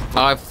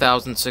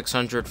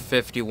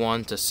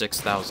 5,651 to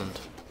 6,000.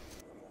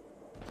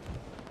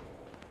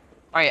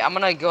 Alright, I'm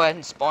gonna go ahead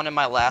and spawn in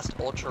my last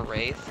Ultra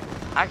Wraith.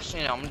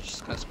 Actually, no, I'm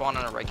just gonna spawn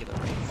in a regular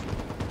Wraith.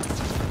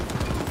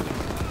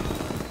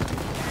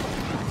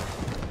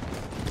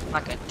 I'm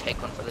not gonna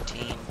take one for the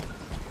team.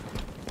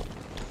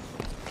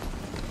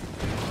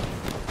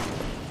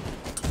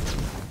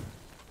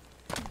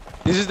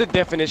 This is the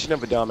definition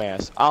of a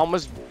dumbass. I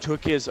almost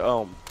took his I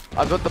was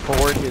about to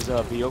board his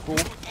vehicle,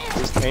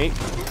 his tank.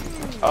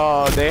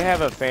 They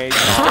have a phase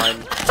on.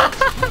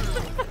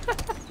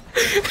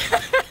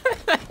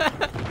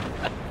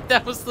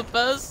 That was the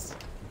best.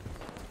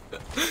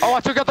 Oh, I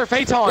took out their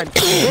Phaeton.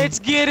 Let's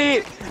get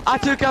it. I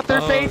took out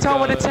their Phaeton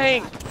with a God.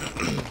 tank.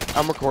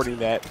 I'm recording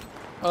that.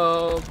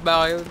 Oh,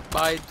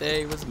 my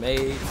day was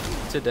made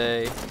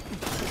today.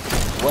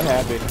 What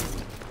happened?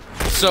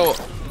 So,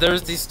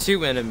 there's these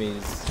two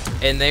enemies,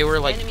 and they were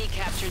like, Enemy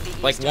captured the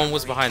like East one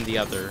was Armory. behind the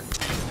other.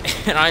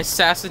 And I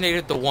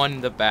assassinated the one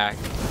in the back.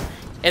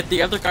 And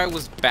the other guy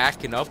was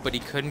backing up, but he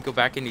couldn't go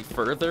back any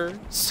further.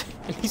 So,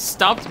 and he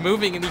stopped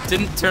moving and he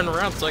didn't turn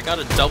around, so I got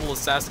a double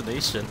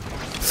assassination.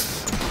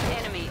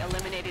 Enemy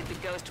eliminated the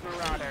Ghost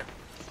Marauder.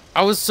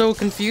 I was so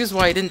confused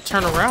why he didn't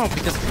turn around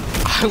because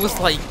I was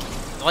like,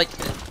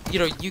 you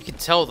know, you could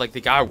tell like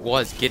the guy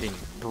was getting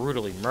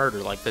brutally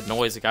murdered, like the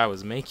noise the guy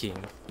was making.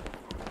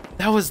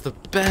 That was the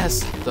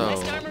best though.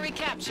 West Armory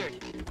captured.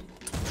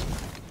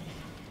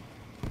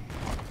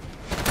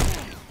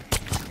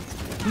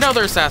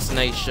 Another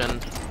assassination.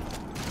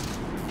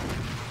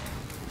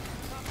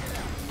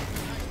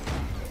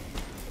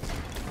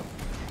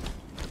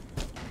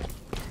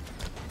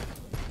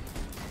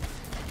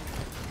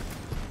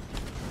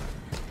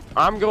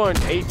 I'm going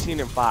 18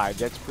 and 5.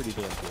 That's pretty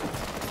damn good.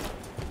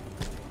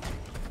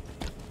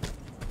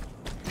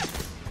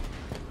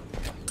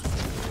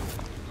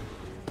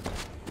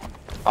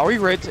 Are we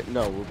red?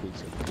 No, we're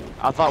losing.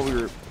 I thought we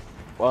were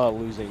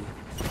losing.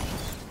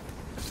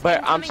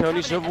 But I'm telling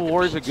you, Civil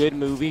War is a good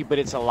movie, but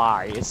it's a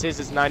lie. It says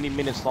it's 90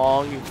 minutes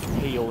long.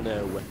 Hell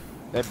no.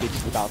 That bitch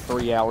is about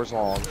 3 hours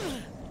long.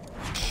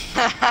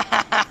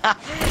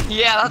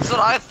 Yeah, that's what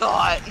I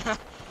thought.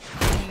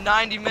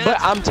 90 minutes.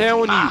 But I'm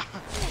telling you, Ah.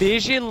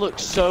 Vision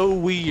looks so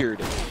weird.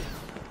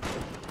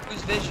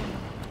 Who's Vision?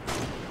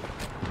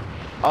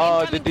 The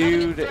Incoming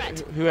dude permanent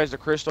threat. who has the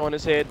crystal on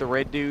his head, the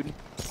red dude.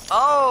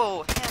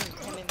 Oh,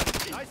 him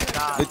and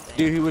God, The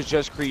dude who was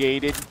just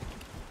created.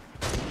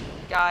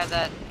 guy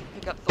that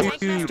picked up Thor's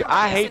Dude, hammer.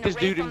 I hate this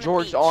dude in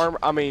George's arm.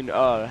 I mean,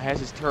 has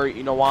his turret.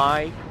 You know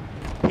why?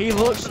 He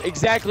looks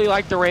exactly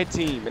like the red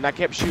team, and I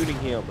kept shooting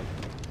him.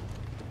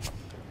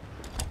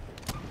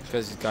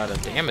 Because he's got a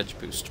damage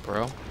boost,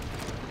 bro.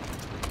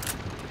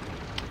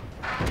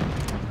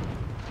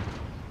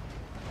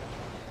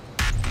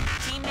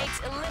 Teammates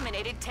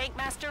eliminated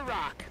Tankmaster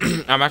Rock.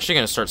 I'm actually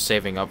gonna start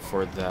saving up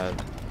for the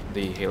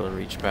Halo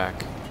Reach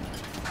pack.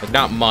 Like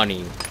not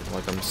money,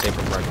 like I'm saving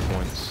for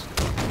points.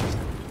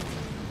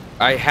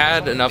 I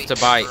had enough to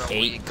buy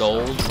 8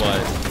 gold,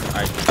 but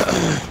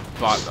I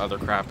bought other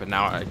crap, and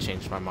now I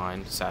changed my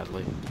mind,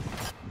 sadly.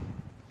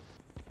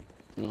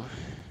 Well,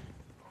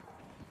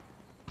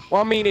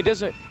 I mean, it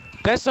doesn't.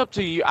 That's up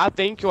to you. I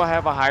think you'll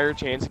have a higher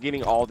chance of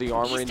getting all the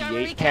armor in East the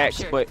Armory 8 packs,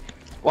 captured. but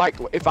like,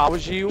 if I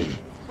was you,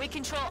 We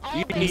control all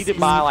you bases. need to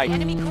buy like,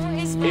 Enemy core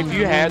is if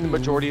you had the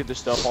majority of the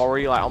stuff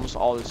already, like almost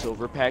all the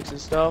silver packs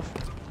and stuff,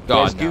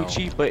 God, that's no.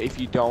 Gucci. But if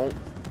you don't,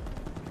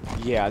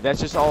 yeah, that's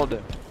just all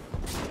the.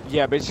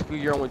 Yeah, basically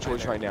your only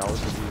choice right now is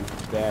to do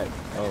that.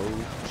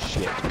 Oh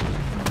shit.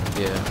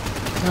 Yeah.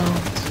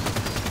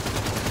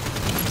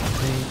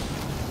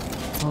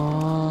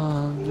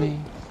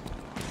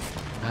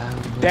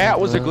 That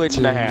was a glitch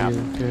and a half.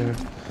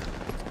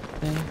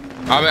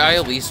 I mean, I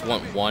at least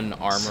want one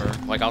armor.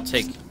 Like I'll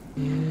take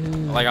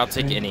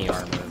any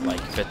armor. Like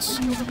if it's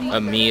a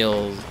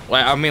meal,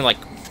 like I mean like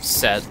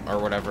set or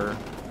whatever.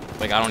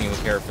 Like I don't even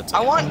care if it's. I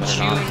like, want helmet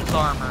or not. June's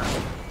armor.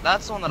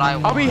 That's the one that I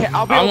want. I'll be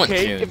I want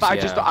okay June's, if I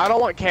just. yeah. I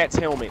don't want Cat's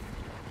helmet.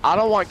 I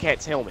don't want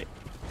Cat's helmet.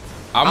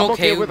 I'm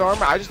okay with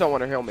armor. I just don't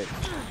want her helmet.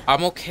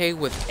 I'm okay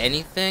with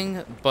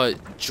anything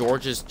but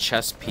George's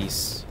chest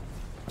piece.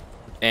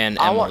 And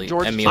I want Emily.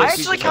 George's Emilia's I chest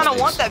actually piece. kind of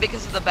chest want piece. that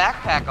because of the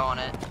backpack on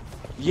it.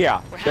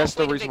 Yeah, We're that's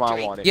the halfway to reason why I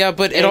victory. want it. Yeah,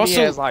 but it And he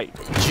also has, like,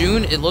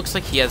 June. It looks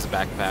like he has a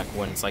backpack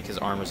when it's like his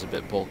armor's a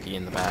bit bulky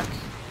in the back.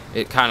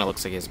 It kind of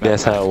looks like his backpack.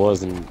 That's how it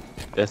was in.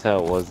 That's how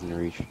it was in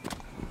Reach.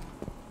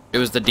 It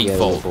was the Yeah,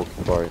 default. the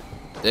bulky part.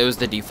 It was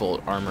the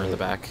default armor in the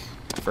back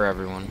for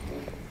everyone.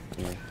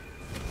 Yeah.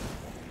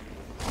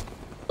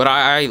 But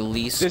I at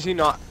least Does he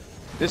not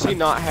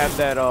have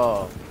that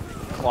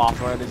cloth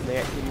around his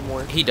neck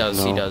anymore? he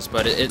does, No.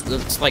 but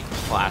it's like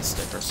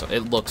plastic or so.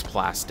 It looks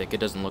plastic. It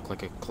doesn't look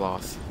like a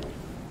cloth.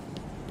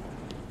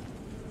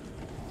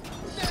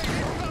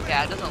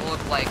 Yeah, it doesn't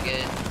look like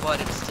it, but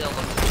it still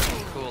looks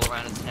pretty cool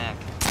around his neck.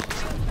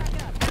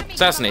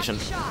 Assassination.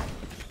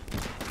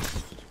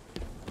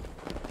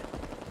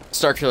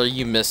 Starkiller,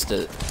 you missed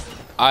it.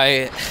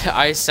 I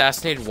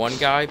assassinated one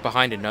guy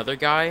behind another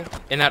guy,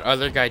 and that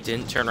other guy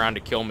didn't turn around to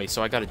kill me,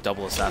 so I got a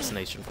double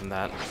assassination from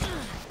that.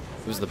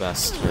 It was the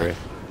best. Right.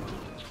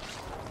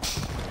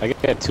 I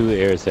got 2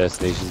 air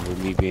assassinations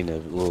with me being a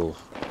little.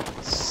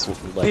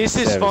 Like, This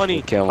is savage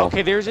funny. camel.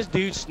 Okay, there's this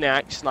dude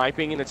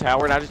sniping in the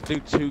tower, and I just threw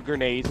 2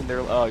 grenades, and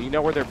they're you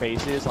know where their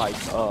base is, like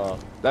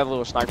that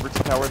little sniper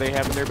tower they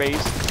have in their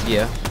base.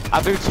 Yeah.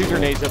 I threw 2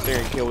 grenades up there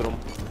and killed him.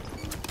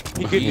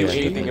 He couldn't do Yeah.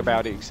 anything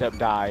about it except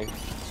die.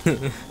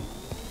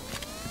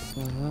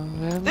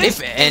 This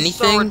If is anything-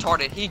 so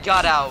retarded. He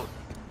got out.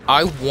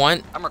 I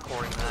want I'm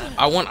recording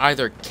that.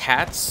 either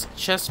Cat's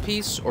chest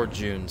piece or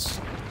June's.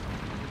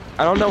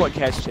 I don't know what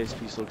Cat's chest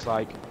piece looks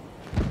like.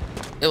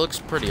 It looks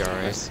pretty I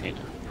alright. seen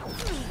it.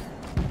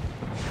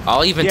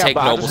 I'll even take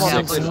but I Noble just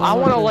want 6. I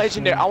want a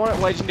legendary. I want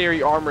a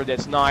legendary armor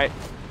that's not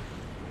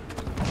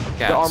the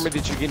Cats. armor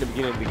that you get in the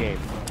beginning of the game.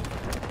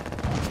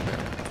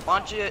 Why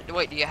don't you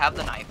wait? Do you have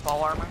the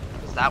Nightfall armor?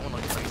 Because that one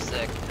looks pretty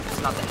sick.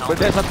 It's not the But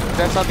helmet.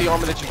 that's not the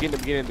armor that you get in the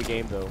beginning of the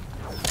game though.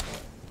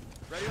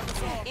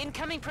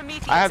 Incoming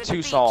Prometheus. I have at the 2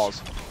 beach.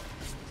 saws.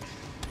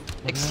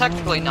 It's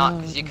technically not,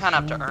 because you kind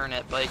of have to earn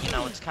it, but you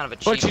know it's kind of a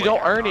cheap. But you way don't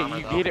to earn it. armor,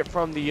 You though. get it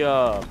from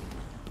the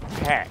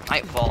pack.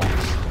 Nightfall.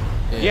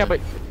 Yeah, but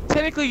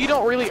technically you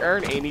don't really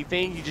earn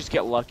anything. You just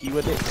get lucky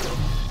with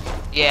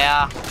it.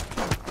 Yeah.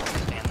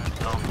 Understand that,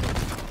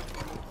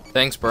 though.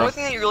 Thanks, The bro. only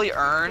thing that you really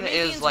earn is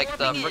Canadians like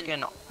the warping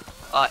in.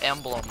 freaking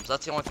emblems.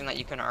 That's the only thing that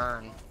you can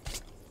earn.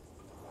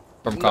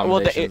 From No, well,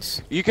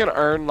 combinations. you can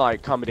earn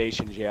like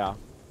commendations, yeah.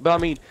 But I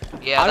mean,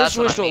 Yeah, I that's just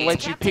what wish I it mean.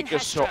 let you pick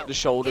Captain the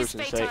shoulders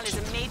and His Phaeton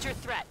such. is a major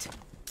threat.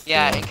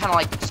 Yeah, and kind of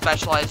like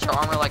specialize your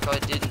armor like what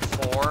it did in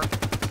 4.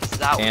 'cause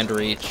that was And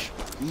great. Reach.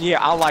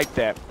 Yeah, I like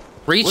that.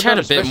 Reach With had a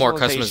those bit more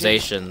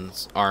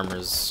specializations- customizations,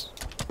 armors.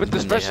 But the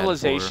than they had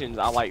specializations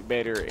I like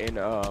better in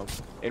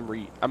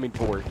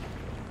Ford.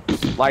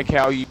 Like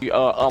how you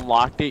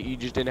unlocked it, you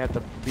just didn't have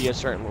to be a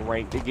certain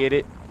rank to get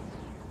it.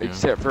 Yeah.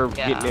 Except for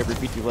Yeah. getting every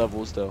 50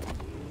 levels though.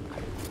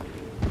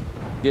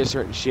 Get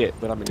certain shit,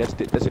 but I mean that's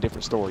a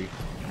different story.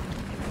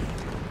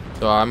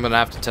 So I'm gonna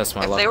have to test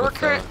my If luck they were with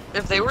the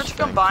if they were Reach to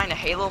thing. combine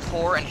Halo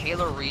 4 and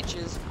Halo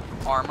Reach's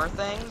armor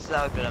things,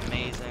 that would have been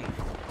amazing.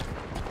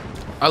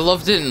 I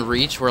loved it in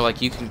Reach where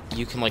like you can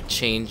like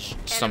change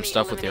some Enemy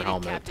stuff with your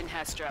eliminated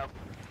helmet. Captain Hestro.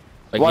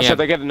 Like Watch you out,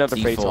 they have got another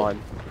default.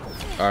 Phaeton.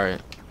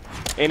 Alright.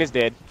 And it's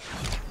dead.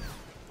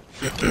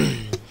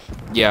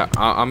 Yeah,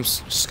 I'm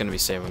just gonna be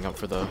saving up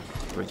for the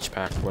Reach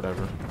pack,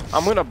 whatever.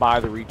 I'm gonna buy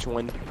the Reach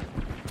one.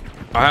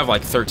 I have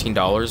like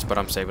 $13, but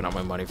I'm saving up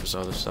my money for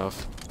some other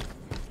stuff.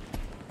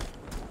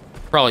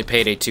 Probably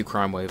Payday 2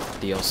 Crime Wave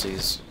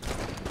DLCs.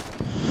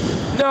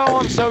 No,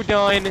 I'm so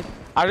done.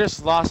 I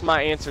just lost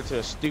my answer to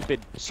a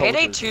stupid soldier.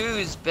 Payday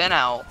 2's been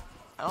out.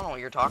 I don't know what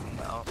you're talking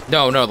about.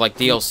 No, like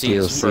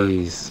DLCs,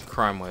 DLCs. for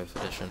Crime Wave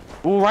Edition.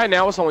 Well, right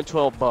now it's only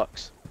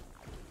 $12.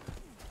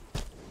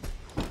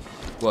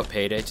 What,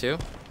 Payday 2?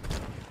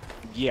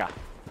 Yeah.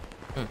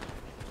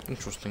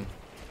 Interesting.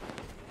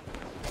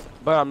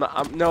 But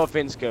I'm no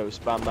offense,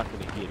 Ghost, but I'm not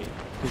gonna get it.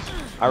 'Cause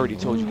I already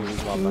told you the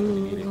reason why I'm not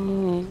gonna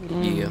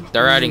get it. Yeah,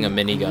 they're adding a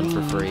minigun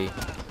for free.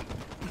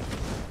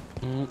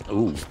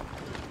 Ooh.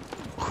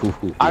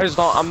 I just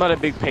don't. I'm not a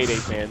big Payday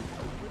fan.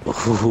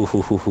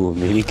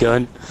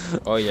 Minigun.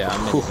 Oh yeah, I'm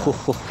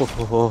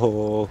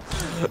minigun.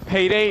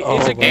 Payday Oh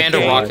is a my good And a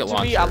game rocket to me.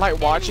 launcher. I like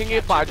watching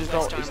it, but I just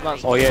don't. It's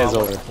not. Oh, yeah, it's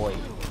something I over. wanna play.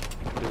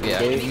 Yeah,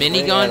 They-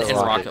 minigun they and had a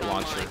rocket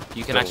launcher.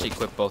 You can actually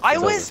equip both I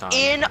at was the time.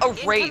 in a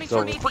raid for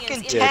Incoming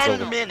freaking Yeah, it's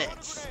 10 over.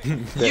 minutes.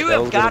 That- You that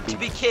have was got gonna to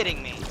be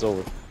kidding me. It's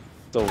over.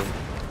 It's over.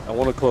 I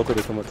want a cloaker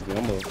to come up to me.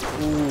 I'm a.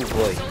 Ooh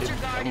boy. Soldier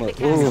guard I'm in a. the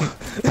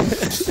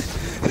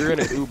castle. Ooh. You're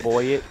gonna ooh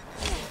boy it.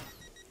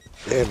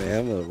 Yeah,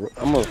 man.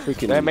 I'm a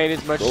freaking. That made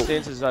as much Oh.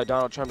 sense as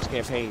Donald Trump's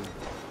campaign.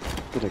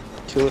 I'm gonna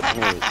kill it. I'm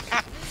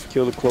gonna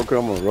kill the cloaker.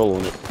 I'm gonna roll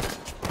on it.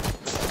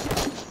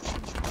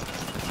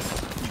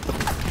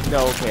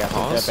 No, okay, I take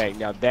Pause. that back.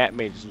 Now that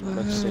made as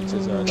much sense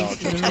as Donald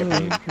Trump's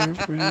campaign.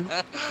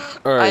 I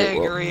Alright,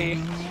 well,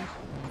 agree.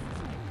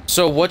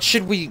 so what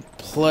should we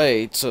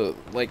play to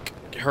like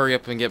hurry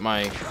up and get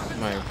my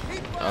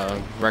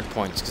rec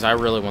points? Because I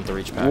really want the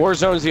Reach pack.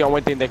 Warzone's the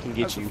only thing that can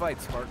get How's the you.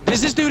 fight, Spartan?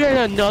 Does this dude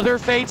have another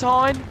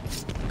Phaeton?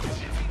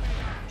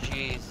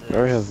 Jesus. I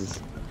already have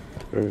this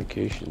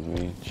verification,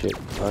 man. Shit.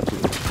 Not too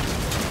bad.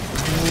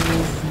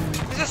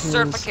 Is this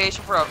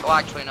certification for a... Oh,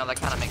 actually, no, that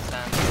kind of makes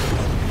sense.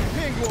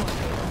 Ping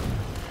one.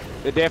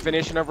 The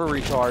definition of a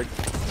retard.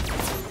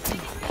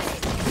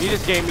 He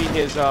just gave me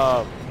his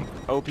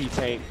OP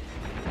tank.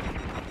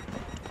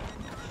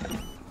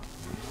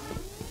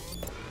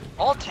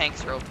 All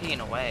tanks are OP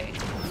in a way.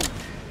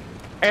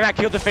 And I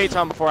killed the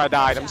Phaeton before I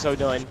died. I'm so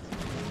done.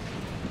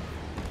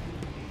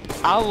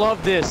 I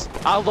love this.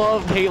 I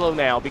love Halo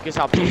now because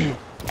how people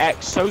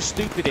act so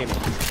stupid in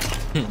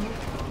it.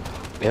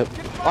 Yep.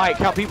 Like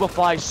how people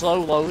fly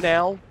slow low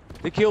now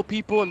to kill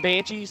people in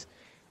Banshees.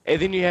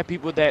 And then you have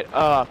people that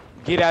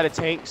get out of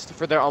tanks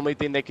for their only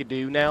thing they could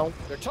do now.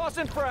 They're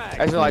tossing frags.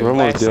 As like We're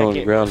almost last dealing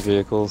second. ground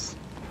vehicles.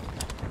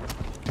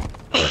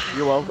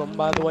 You're welcome,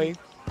 by the way.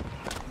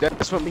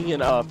 That's what me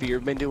and Fear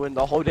have been doing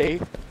the whole day.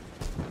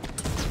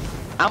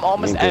 I'm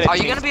almost at Are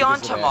you gonna be on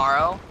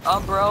tomorrow,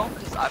 bro?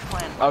 Because I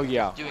plan Oh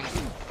yeah. doing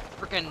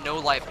freaking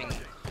no lifing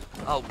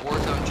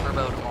Warzone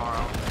Turbo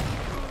tomorrow.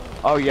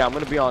 Oh yeah, I'm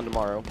gonna be on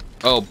tomorrow.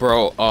 Oh,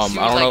 bro. I As soon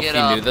don't as know get if you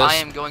up, knew this, I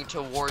am going to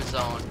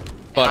Warzone.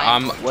 but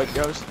and What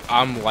goes?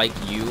 I'm like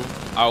you.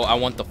 I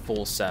want the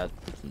full set.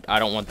 I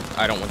don't want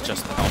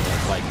just the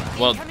helmet. Like,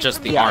 well,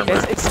 just the Yeah,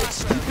 armor. it's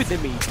stupid to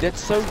me.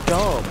 That's so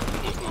dumb.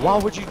 Why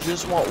would you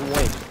just want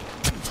one?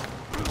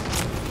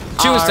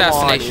 2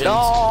 assassinations.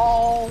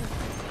 No.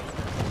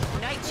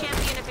 Night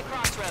champion at the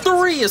crossroads.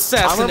 3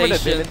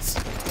 assassinations.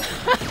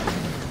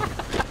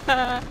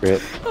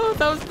 Rip. Oh,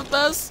 that was the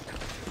best.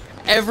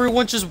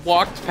 Everyone just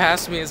walked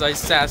past me as I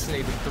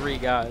assassinated 3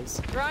 guys.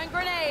 Throwing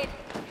grenade.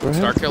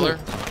 Starkiller,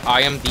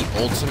 I am the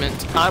ultimate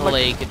I'm a-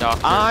 plague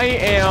doctor. I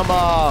am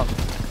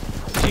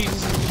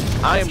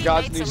Jesus. I am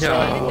God's new son.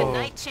 No.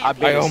 I've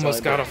been I a almost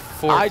son. got a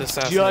 4th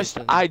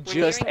assassination. I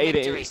just nearing ate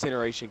an victory.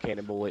 incineration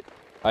cannon bullet.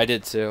 I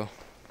did too.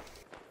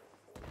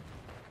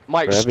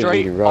 Like Bro, I've been straight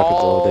eating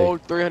rockets all all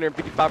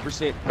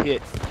 355%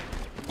 hit.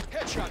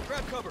 Headshot.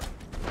 Grab cover.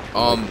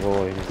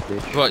 Boy, this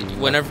bitch. But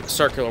whenever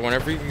Starkiller,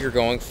 whenever you're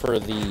going for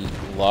the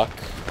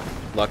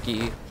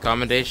lucky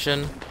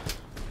commendation,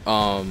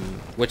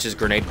 which is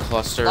grenade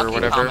cluster or Lucky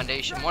whatever.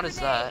 commendation. What is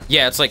that?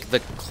 Yeah, it's like the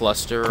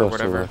cluster or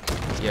Cluster whatever.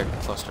 luck. Yeah,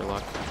 cluster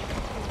luck.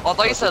 Oh, I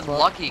thought you said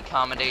lucky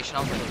commendation. I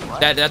was like, what?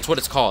 That's what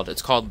it's called.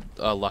 It's called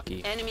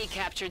lucky. Enemy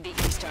captured the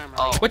east armory.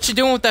 Oh. What you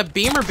doing with that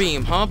beamer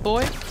beam, huh,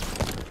 boy?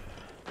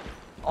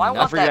 Oh, I I want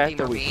that forgot beamer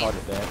that we beam. called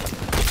it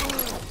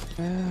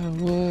that.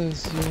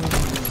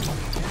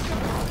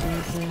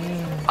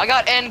 I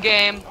got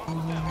endgame.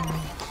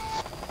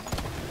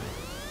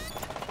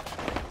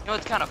 You know,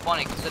 it's kind of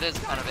funny because it is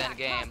kind of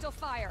endgame.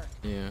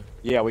 Yeah.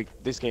 Yeah,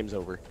 this game's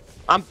over.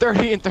 I'm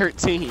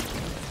 30-13.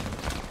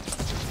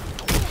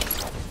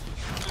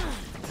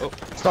 Oh.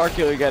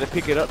 Starkiller, you gotta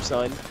pick it up,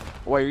 son.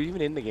 Wait, you're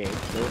even in the game.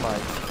 Never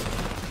mind.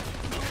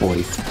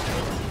 Boy.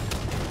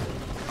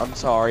 I'm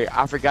sorry.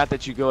 I forgot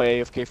that you go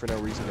AFK for no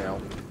reason now.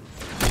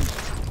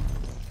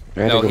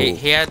 No, he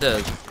had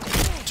to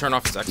turn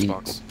off his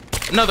Xbox.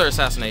 Another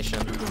assassination.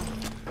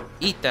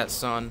 Eat that,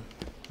 son.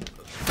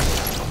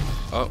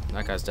 Oh,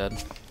 that guy's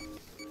dead.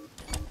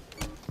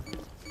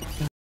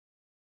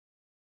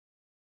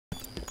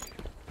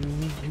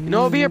 You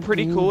know, it'd be a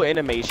pretty cool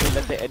animation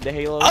that they add to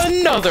Halo.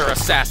 Another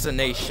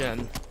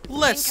assassination.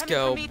 Let's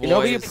go, boys. You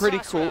know, it'd be a pretty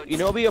cool. You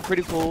know, it'd be a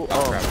pretty cool.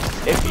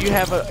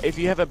 If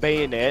you have a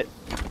bayonet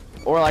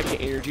or like an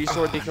energy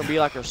sword, there can be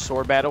like a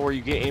sword battle where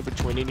you get in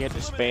between and you have to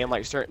spam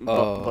like certain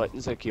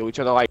buttons that kill each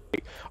other, like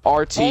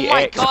RT, Oh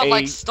my X, god, A.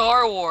 like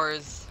Star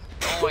Wars.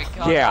 Oh my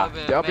god. Yeah,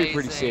 that'd that'd be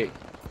pretty sick.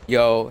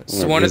 Yo,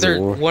 so Yeah,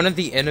 one of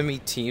the enemy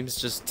teams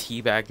just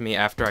teabagged me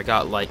after I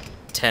got like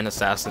 10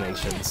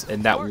 assassinations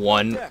in that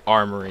one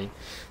armory.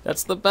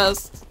 That's the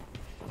best.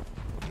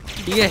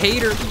 He a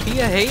hater. He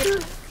a hater.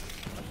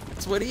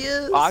 That's what he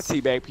is. I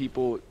teabag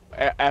people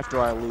after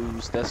I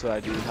lose. That's what I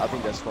do. I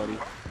think that's funny.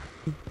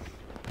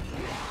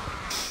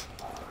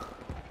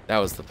 That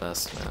was the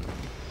best, man.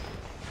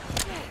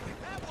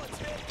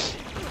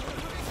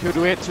 Who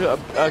do we have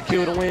to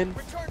kill to win?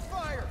 Return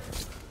fire.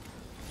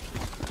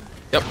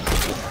 Yep.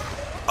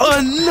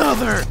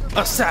 Another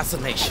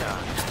assassination.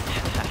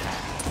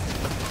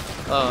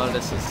 Oh,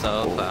 this is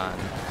so fun.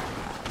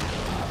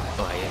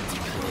 Oh, I am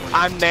deeply.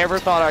 I never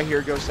thought I'd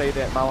hear go say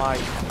that in my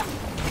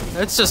life.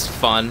 It's just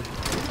fun.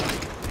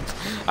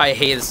 I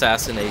hate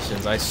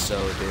assassinations, I so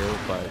do,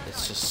 but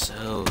it's just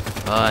so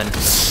fun.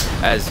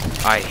 As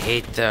I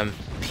hate them,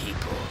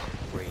 people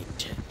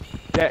rage at me.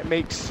 That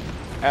makes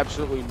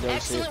absolutely no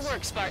Excellent sense.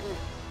 work, Spartan.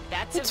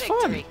 That's It's a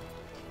fun. victory.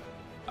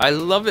 I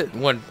love it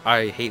when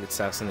I hate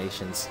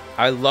assassinations.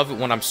 I love it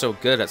when I'm so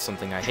good at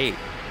something I hate.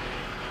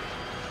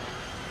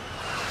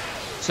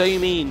 So you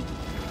mean,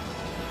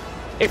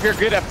 if you're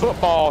good at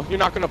football, you're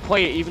not gonna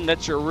play it even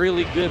that you're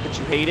really good but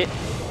you hate it?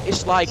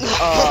 It's like,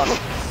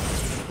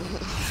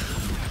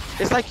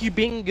 it's like you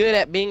being good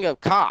at being a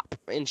cop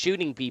and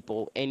shooting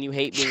people and you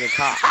hate being a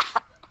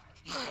cop.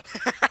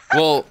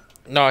 Well,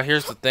 no,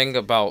 here's the thing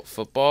about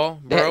football,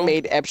 That bro.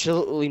 made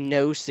absolutely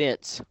no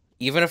sense.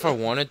 Even if I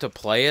wanted to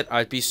play it,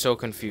 I'd be so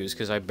confused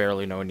because I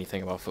barely know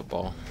anything about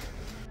football.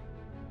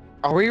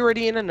 Are we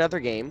already in another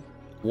game?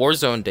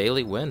 Warzone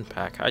daily win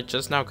pack. I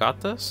just now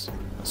got this?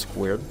 That's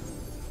weird.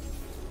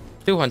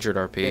 200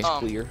 RP. It's Um,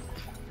 clear.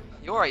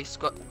 You're a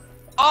squad.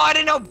 Oh, I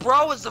didn't know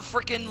bro was the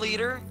freaking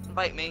leader.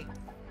 Invite me.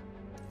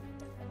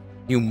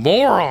 You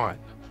moron!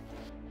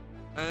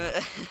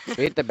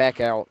 We have to back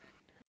out.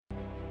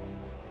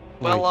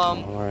 well,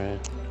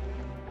 Alright.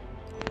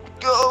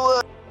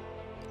 go.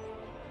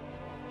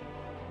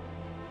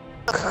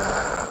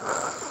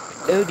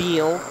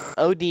 O'Deal,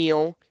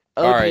 O'Deal,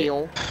 Alright.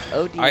 O'Deal,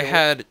 O'Deal. I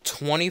had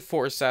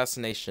 24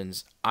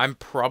 assassinations. I'm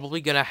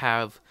probably gonna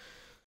have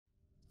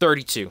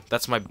 32.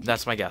 That's my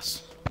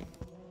guess.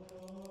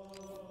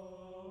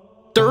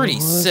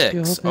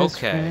 36.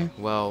 Okay.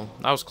 Well,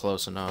 that was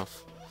close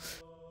enough.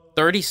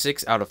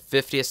 36 out of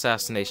 50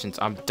 assassinations.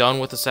 I'm done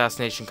with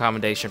assassination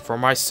commendation for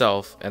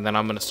myself, and then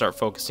I'm gonna start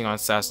focusing on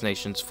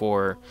assassinations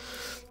for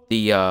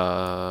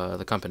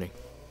the company.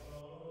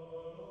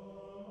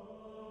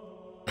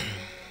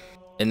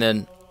 And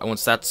then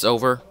once that's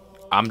over,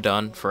 I'm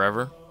done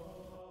forever.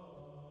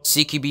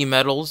 CQB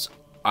medals,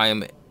 I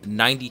am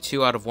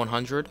 92 out of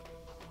 100.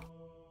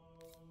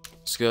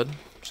 It's good.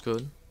 It's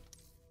good.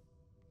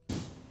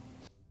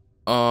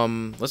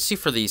 Let's see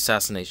for the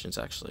assassinations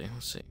actually.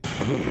 Let's see.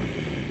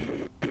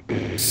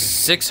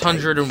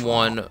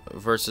 601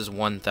 versus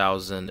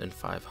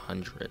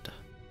 1,500.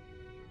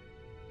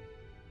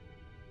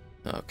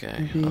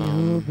 Okay. Be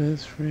your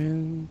best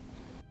friend.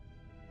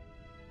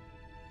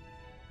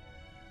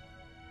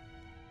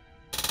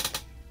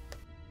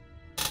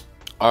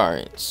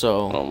 Alright,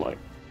 so Oh my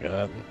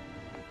god.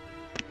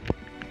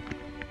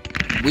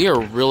 we are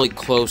really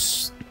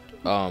close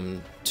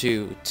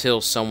to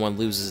till someone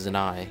loses an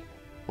eye.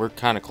 We're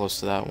kind of close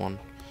to that one.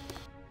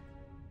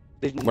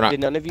 Did We're not-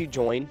 none of you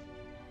join?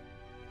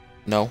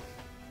 No?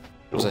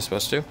 Was I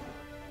supposed to?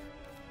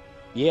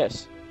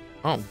 Yes.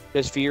 Oh.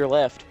 There's fear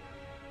left.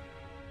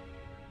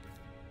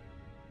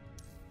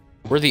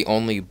 We're the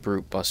only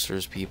Brute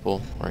Busters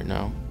people right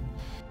now.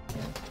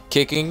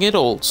 Kicking it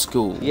old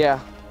school. Yeah.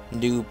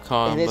 Noob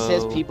combo. And it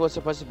says people are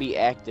supposed to be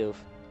active.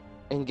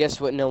 And guess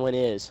what? No one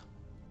is.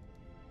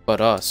 But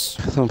us.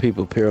 Some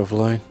people pair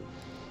offline.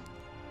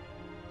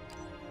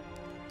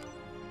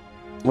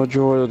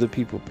 Majority of the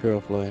people pair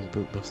offline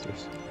Brute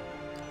Busters.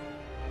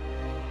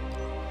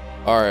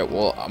 Alright,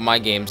 well, my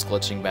game's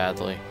glitching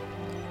badly.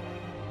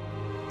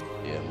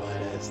 Yeah,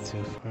 mine is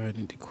too far. I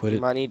need to quit You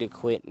it. might need to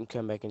quit and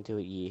come back into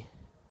it, yeah.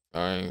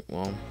 Alright,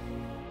 well.